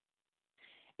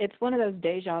 It's one of those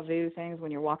deja vu things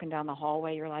when you're walking down the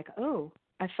hallway, you're like, oh,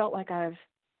 I felt like I've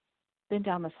been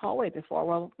down this hallway before.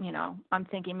 Well, I'm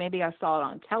thinking maybe I saw it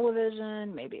on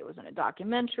television, maybe it was in a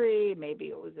documentary, maybe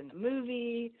it was in a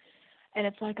movie, and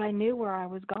it's like I knew where I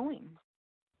was going.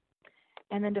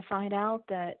 And then to find out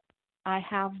that I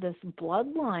have this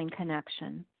bloodline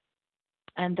connection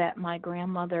and that my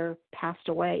grandmother passed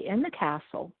away in the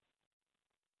castle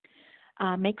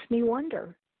makes me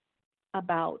wonder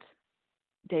about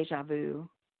deja vu,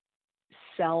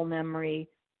 cell memory,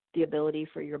 the ability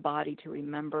for your body to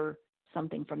remember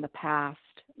something from the past.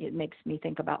 It makes me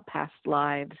think about past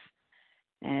lives.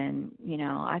 And,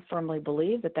 I firmly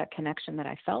believe that connection that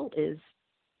I felt is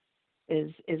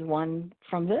one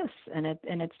from this, and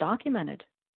it's documented.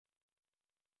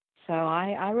 So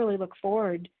I really look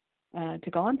forward to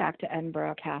going back to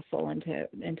Edinburgh Castle and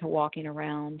to walking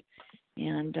around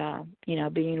and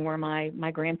being where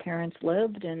my grandparents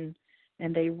lived and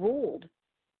they ruled.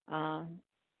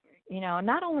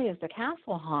 Not only is the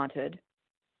castle haunted,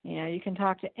 you can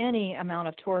talk to any amount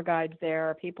of tour guides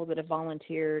there, people that have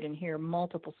volunteered, and hear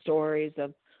multiple stories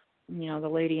of, the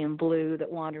lady in blue that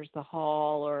wanders the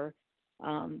hall, or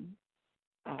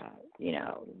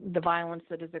the violence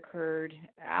that has occurred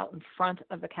out in front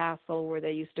of the castle where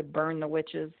they used to burn the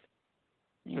witches,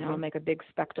 make a big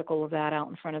spectacle of that out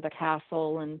in front of the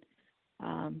castle. And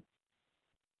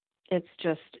it's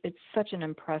such an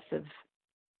impressive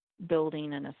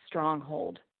building and a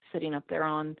stronghold sitting up there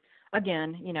on,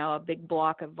 again, a big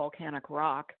block of volcanic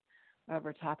rock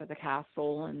over top of the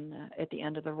castle and at the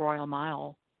end of the Royal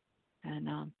Mile.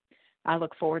 And I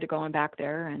look forward to going back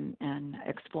there and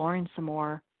exploring some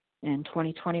more in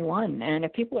 2021. And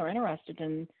if people are interested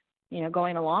in,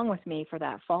 going along with me for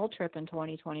that fall trip in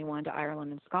 2021 to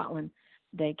Ireland and Scotland,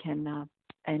 they can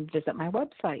and visit my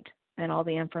website. And all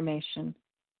the information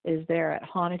is there at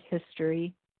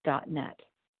hauntedhistory.net.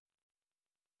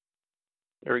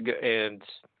 Very good. And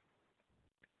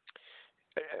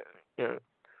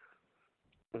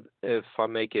if I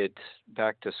make it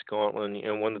back to Scotland,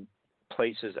 one of the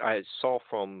places I saw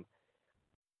from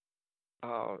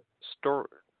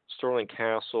Stirling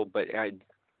Castle, but I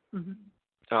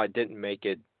didn't make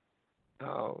it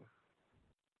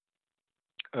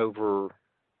over.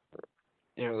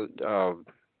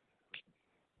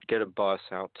 Get a bus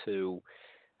out to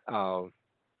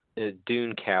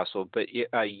Doune Castle, but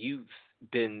you've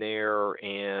been there,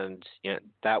 and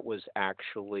that was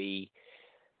actually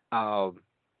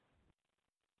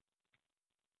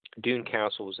Doune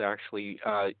Castle was actually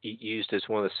used as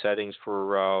one of the settings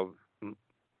for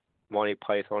Monty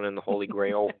Python and the Holy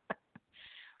Grail.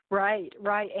 Right,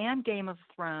 and Game of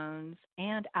Thrones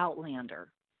and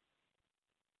Outlander.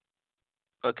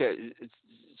 Okay,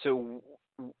 so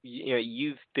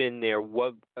you've been there.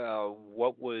 What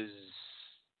was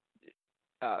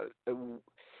I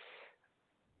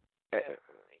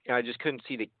just couldn't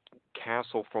see the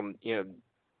castle from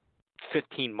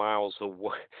 15 miles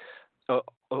away.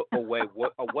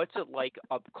 What's it like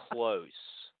up close?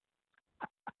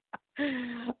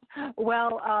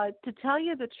 Well, to tell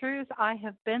you the truth, I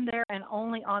have been there and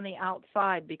only on the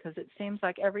outside, because it seems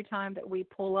like every time that we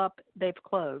pull up, they've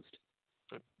closed.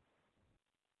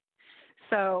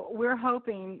 So we're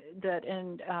hoping that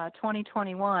in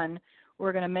 2021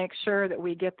 we're going to make sure that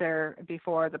we get there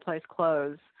before the place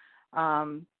closes,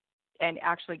 and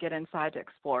actually get inside to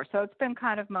explore. So it's been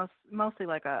kind of mostly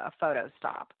like a photo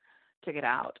stop to get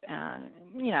out, and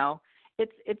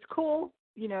it's cool.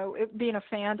 Being a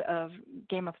fan of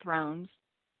Game of Thrones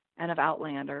and of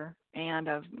Outlander and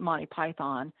of Monty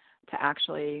Python, to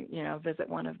actually visit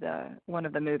one of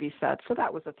the movie sets. So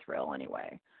that was a thrill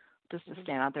anyway, just to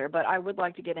stand out there. But I would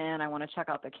like to get in. I want to check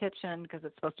out the kitchen because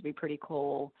it's supposed to be pretty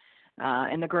cool,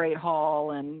 and the Great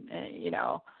Hall, and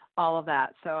all of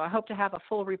that. So I hope to have a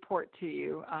full report to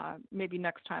you maybe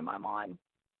next time I'm on.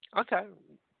 Okay.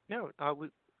 No, I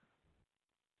would.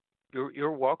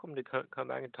 You're welcome to come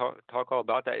back and talk all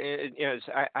about that. And,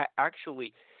 I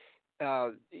actually,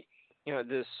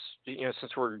 this,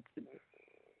 since we're,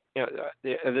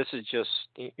 this is just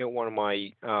one of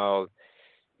my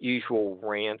usual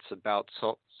rants about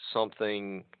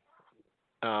something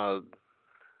that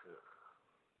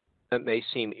may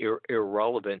seem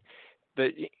irrelevant,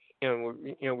 but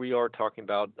we are talking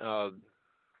about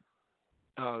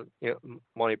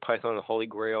Monty Python and the Holy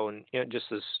Grail, and just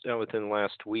this within the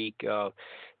last week,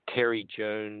 Terry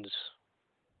Jones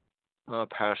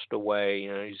passed away.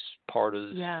 He's part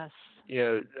of and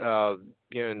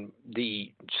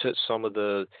some of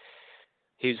the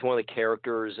he's one of the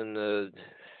characters in the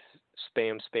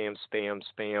spam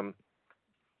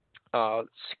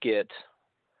skit,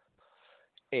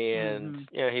 and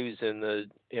he was in the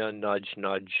nudge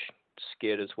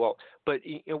skit as well. But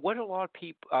what a lot of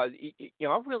people, I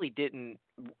really didn't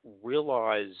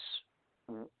realize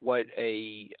what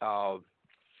a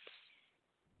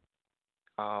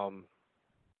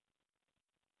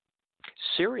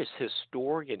serious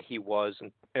historian he was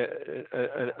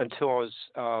until I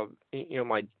was,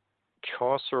 my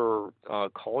Chaucer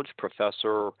college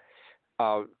professor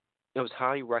was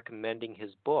highly recommending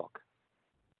his book.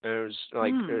 And it was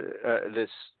like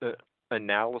this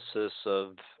analysis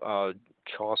of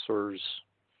Chaucer's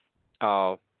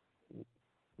The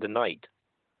Knight.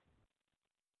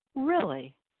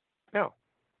 Really? Yeah.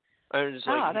 And it was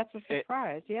that's a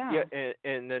surprise. Yeah. Yeah,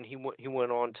 and then he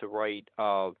went on to write.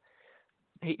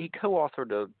 He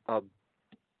co-authored a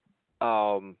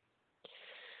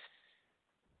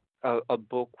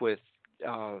book with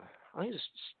I think it's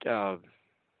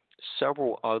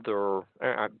several other.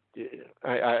 I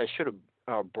should have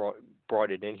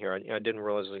brought it in here. I didn't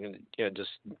realize I was going to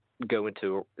just go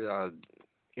into one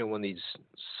of these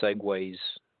segues.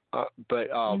 But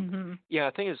yeah,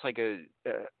 I think it's like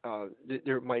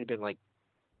there might have been like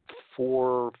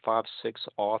 4, 5, 6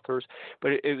 authors,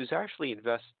 but it was actually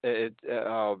I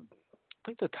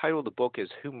think the title of the book is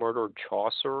 "Who Murdered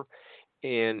Chaucer,"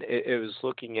 and it was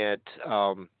looking at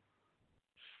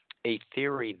a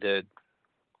theory that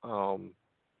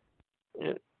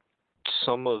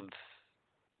some of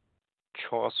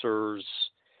Chaucer's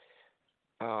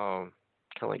kind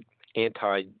of like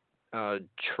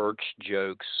anti-church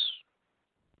jokes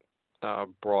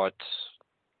brought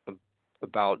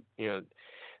about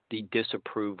the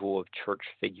disapproval of church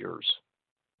figures.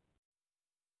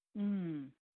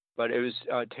 But it was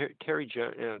Terry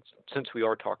Jones. Since we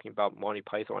are talking about Monty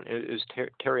Python, it was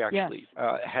Terry actually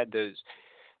had those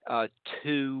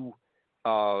 2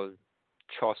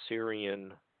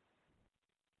 Chaucerian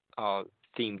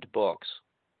themed books.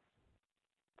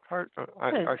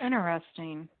 That's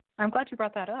interesting. I'm glad you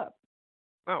brought that up.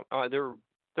 Oh,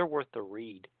 they're worth the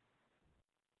read.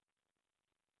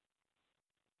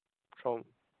 So,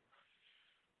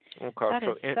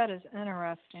 okay. That is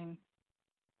interesting.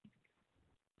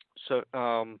 So,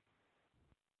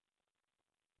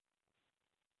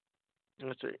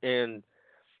 and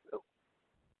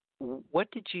what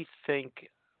did you think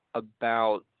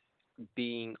about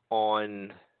being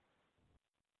on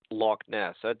Loch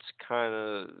Ness? That's kind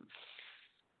of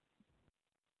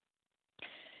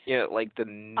like the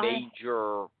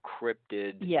major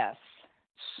cryptid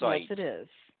site. Yes, it is.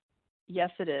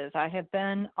 Yes, it is. I have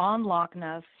been on Loch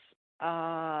Ness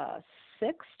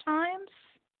 6 times,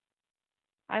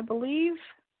 I believe.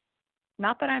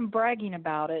 Not that I'm bragging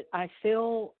about it. I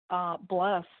feel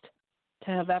blessed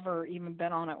to have ever even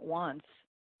been on it once.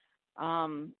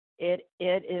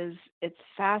 It's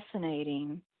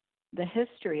fascinating, the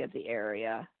history of the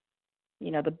area.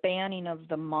 The banning of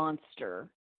the monster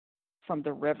from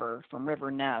the river, from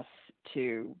River Ness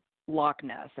to Loch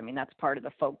Ness. I mean, that's part of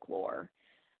the folklore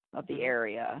of the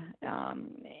area.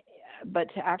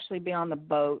 But to actually be on the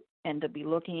boat and to be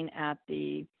looking at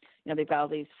they've got all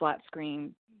these flat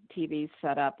screen TVs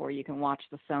set up where you can watch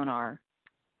the sonar,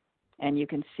 and you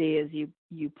can see as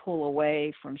you pull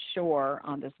away from shore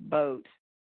on this boat,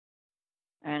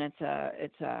 and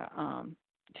it's a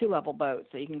 2-level boat,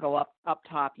 so you can go up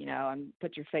top, and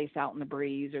put your face out in the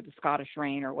breeze or the Scottish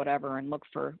rain or whatever, and look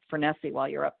for Nessie while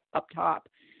you're up top.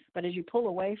 But as you pull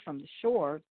away from the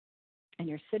shore, and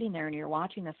you're sitting there and you're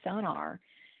watching the sonar,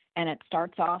 and it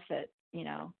starts off at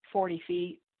 40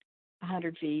 feet,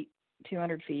 100 feet,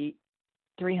 200 feet,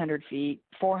 300 feet,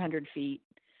 400 feet,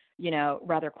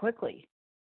 rather quickly,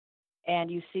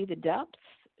 and you see the depths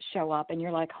show up, and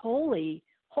you're like, holy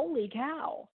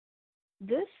cow,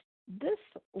 this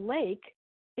lake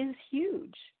is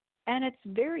huge, and it's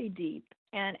very deep.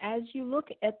 And as you look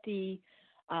at the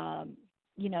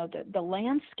the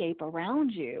landscape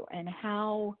around you and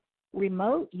how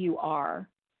remote you are,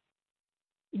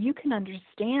 you can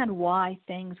understand why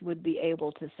things would be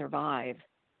able to survive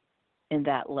in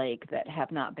that lake that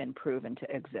have not been proven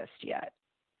to exist yet.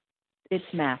 It's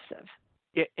massive.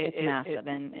 It's massive,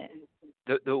 and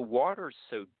the water's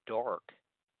so dark.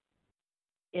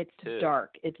 It's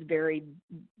dark. It's very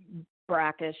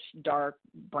brackish, dark,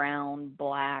 brown,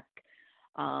 black.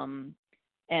 And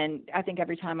I think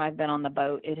every time I've been on the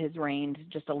boat, it has rained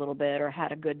just a little bit or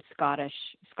had a good Scottish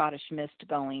mist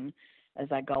going as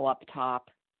I go up top.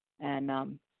 And a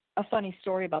funny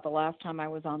story about the last time I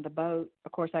was on the boat.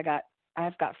 Of course, I've got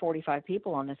 45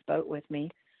 people on this boat with me.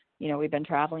 We've been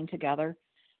traveling together,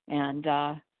 and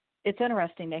it's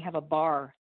interesting. They have a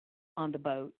bar on the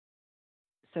boat,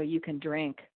 so you can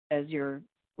drink as you're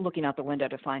looking out the window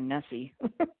to find Nessie,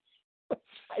 which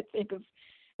I think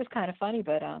is kind of funny.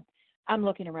 But I'm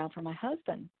looking around for my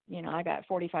husband. I got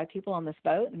 45 people on this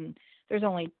boat, and there's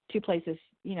only 2 places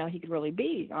he could really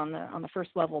be on the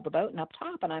first level of the boat and up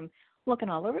top. And I'm looking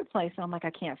all over the place, and I'm like,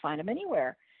 I can't find him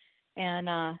anywhere. And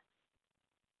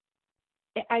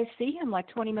I see him like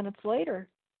 20 minutes later,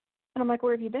 and I'm like,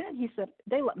 where have you been? He said,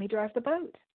 they let me drive the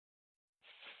boat.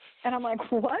 And I'm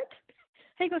like, what?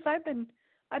 He goes, I've been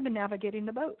navigating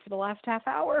the boat for the last half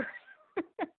hour.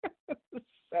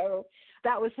 So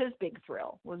that was his big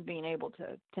thrill, was being able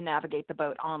to navigate the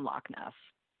boat on Loch Ness.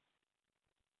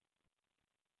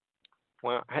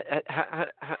 Well,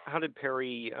 how did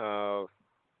Perry finagle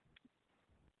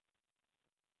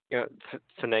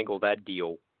that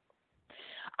deal?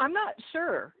 I'm not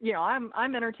sure.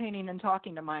 I'm entertaining and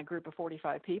talking to my group of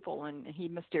 45 people, and he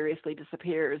mysteriously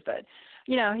disappears. But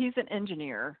he's an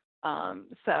engineer,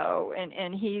 so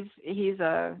and he's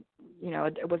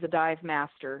was a dive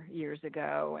master years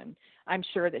ago, and I'm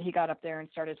sure that he got up there and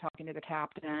started talking to the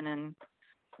captain, and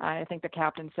I think the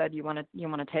captain said, you want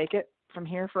to take it from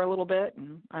here for a little bit,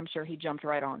 and I'm sure he jumped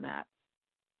right on that.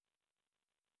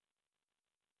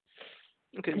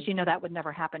 Okay. Because that would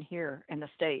never happen here in the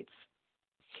States.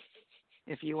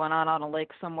 If you went out on a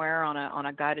lake somewhere on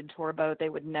a guided tour boat, they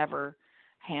would never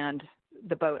hand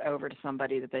the boat over to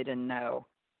somebody that they didn't know.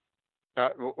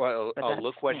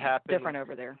 Look what happened. Different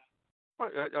over there.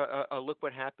 Look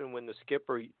what happened when the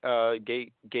skipper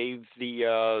gave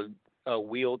the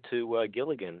wheel to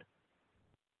Gilligan.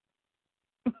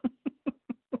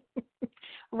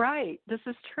 Right. This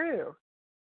is true.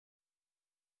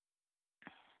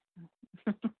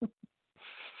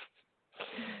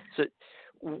 So,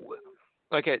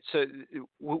 okay. So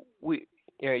we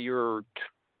you're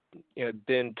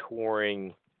been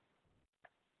touring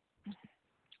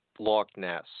Loch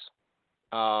Ness.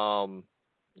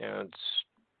 It's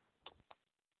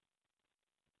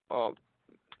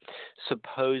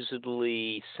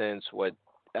supposedly since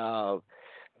the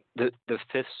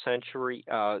 5th century,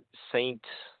 Saint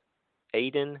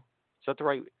Aidan, is that the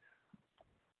right?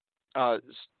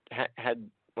 Had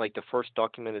like the first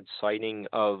documented sighting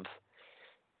of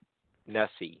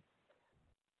Nessie.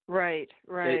 Right.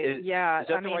 Yeah. Is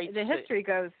that right? The history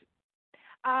goes.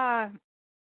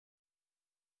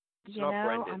 It's not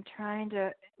Brendan. I'm trying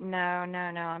to. No.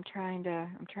 I'm trying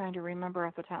to remember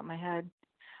off the top of my head.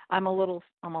 I'm a little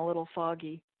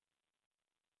foggy.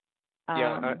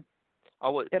 Yeah.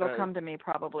 It'll come to me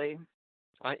probably.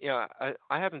 I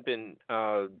haven't been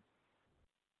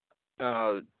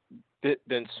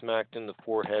been smacked in the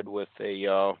forehead with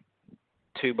a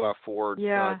 2x4.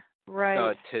 Yeah.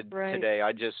 Right. Today.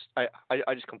 I just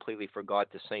completely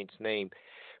forgot the saint's name.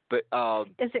 But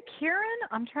is it Kieran?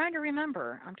 I'm trying to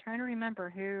remember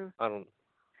who. I don't.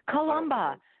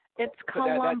 Columba. It's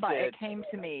Columba. That's it came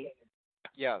to me.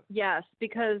 Yeah. Yes,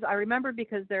 because I remember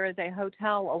because there is a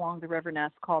hotel along the River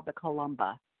Ness called the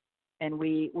Columba, and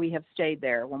we have stayed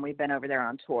there when we've been over there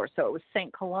on tour. So it was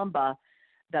St. Columba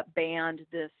that banned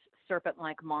this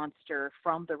serpent-like monster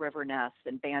from the River Ness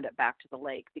and banned it back to the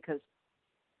lake because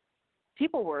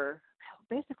people were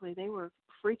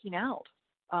freaking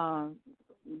out.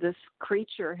 This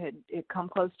creature had come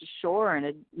close to shore and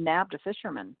had nabbed a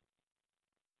fisherman.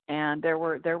 and there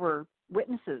were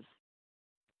witnesses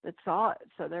that saw it.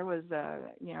 So there was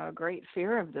a great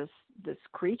fear of this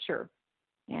creature,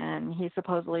 and he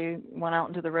supposedly went out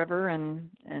into the river and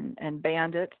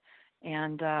banned it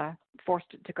and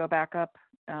forced it to go back up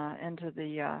into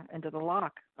the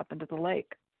loch, up into the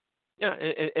lake. Yeah,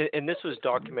 and this was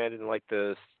documented in like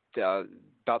the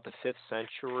about the 5th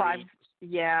century.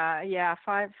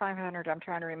 500. I'm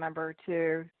trying to remember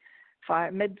too.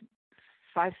 Mid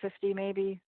 550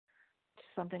 maybe,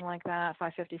 something like that.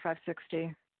 550,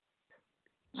 560.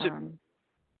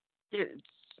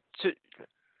 So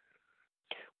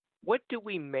what do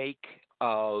we make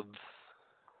of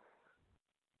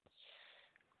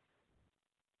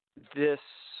this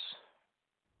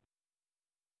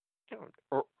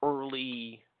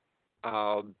early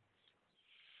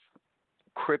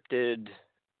cryptid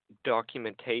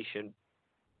documentation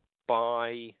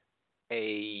by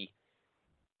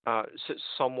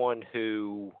someone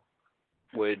who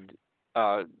would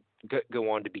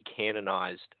go on to be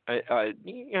canonized?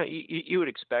 You would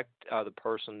expect the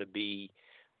person to be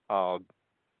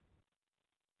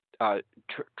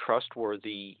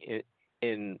trustworthy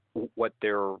in what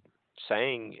they're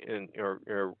saying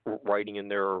or writing in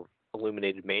their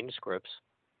illuminated manuscripts.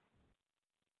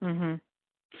 Mhm.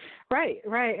 Right.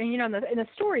 And and the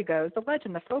story goes, the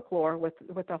legend, the folklore with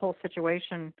the whole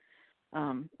situation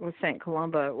with St.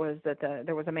 Columba was that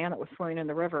there was a man that was swimming in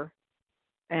the river,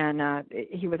 and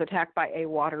he was attacked by a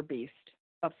water beast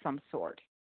of some sort.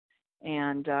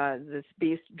 And this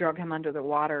beast drug him under the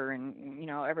water, and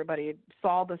everybody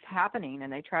saw this happening,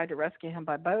 and they tried to rescue him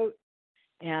by boat,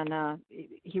 and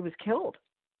he was killed.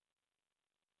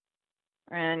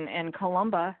 And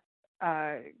Columba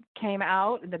came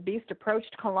out, and the beast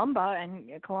approached Columba,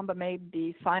 and Columba made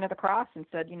the sign of the cross and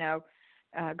said,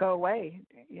 go away,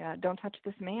 don't touch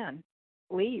this man,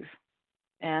 leave.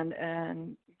 And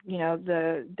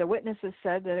the witnesses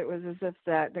said that it was as if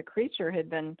that the creature had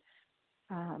been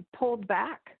pulled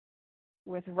back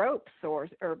with ropes or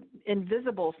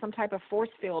invisible, some type of force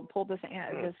field pulled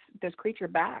this creature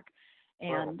back,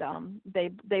 and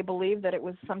they believed that it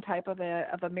was some type of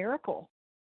a miracle.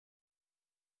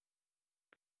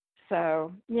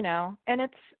 So and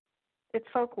it's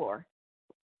folklore.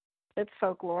 It's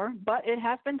folklore, but it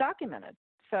has been documented.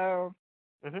 So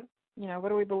what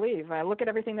do we believe? I look at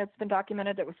everything that's been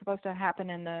documented that was supposed to happen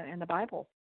in the Bible.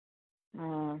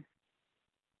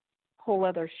 Whole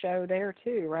other show there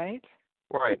too, right?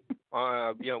 Right.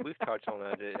 We've touched on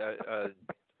that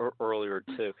earlier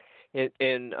too,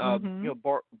 and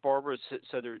Barbara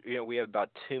said there, we have about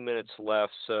 2 minutes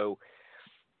left, so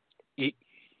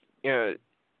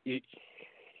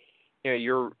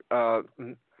your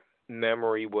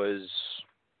memory was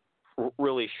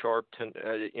really sharp,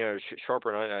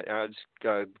 sharper than I just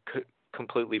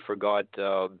completely forgot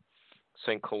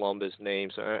St. Columba's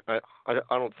names. I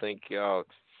don't think you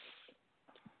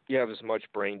have as much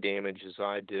brain damage as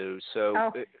I do.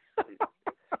 So,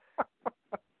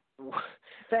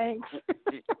 thanks.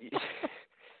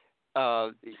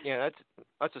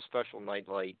 That's a special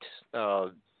nightlight.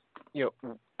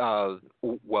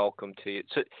 Welcome to you.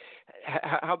 So,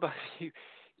 how about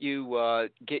you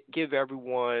give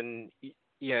everyone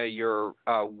your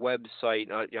website,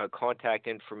 contact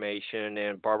information,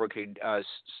 and Barbara could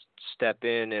step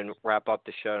in and wrap up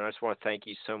the show. And I just want to thank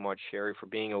you so much, Sherry, for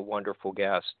being a wonderful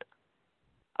guest.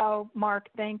 Oh, Mark,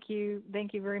 thank you.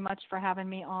 Thank you very much for having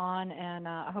me on, and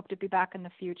I hope to be back in the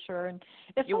future. And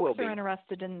if folks are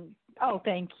interested in,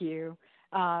 thank you.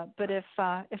 But if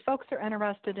folks are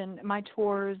interested in my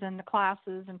tours and the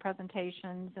classes and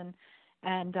presentations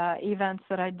and events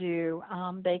that I do,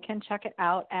 they can check it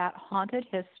out at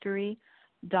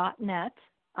hauntedhistory.net.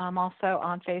 I'm also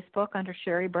on Facebook under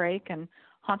Sherry Brake, and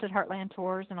Haunted Heartland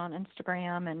Tours, and on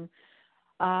Instagram, and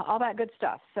all that good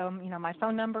stuff. So, my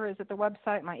phone number is at the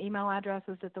website, my email address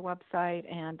is at the website,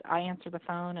 and I answer the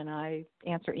phone and I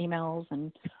answer emails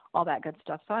and all that good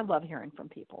stuff. So I love hearing from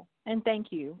people. And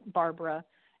thank you, Barbara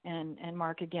and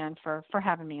Mark, again for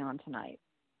having me on tonight.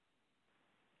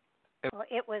 Well,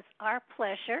 it was our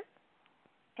pleasure,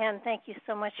 and thank you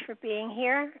so much for being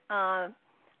here.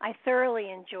 I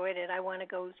thoroughly enjoyed it. I want to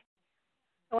go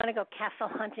castle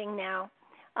hunting now.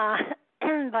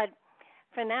 But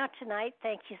for now tonight,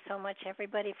 thank you so much,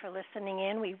 everybody, for listening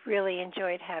in. We really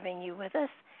enjoyed having you with us,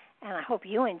 and I hope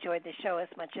you enjoyed the show as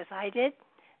much as I did.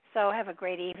 So have a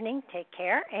great evening. Take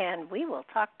care, and we will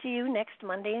talk to you next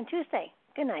Monday and Tuesday.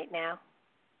 Good night now.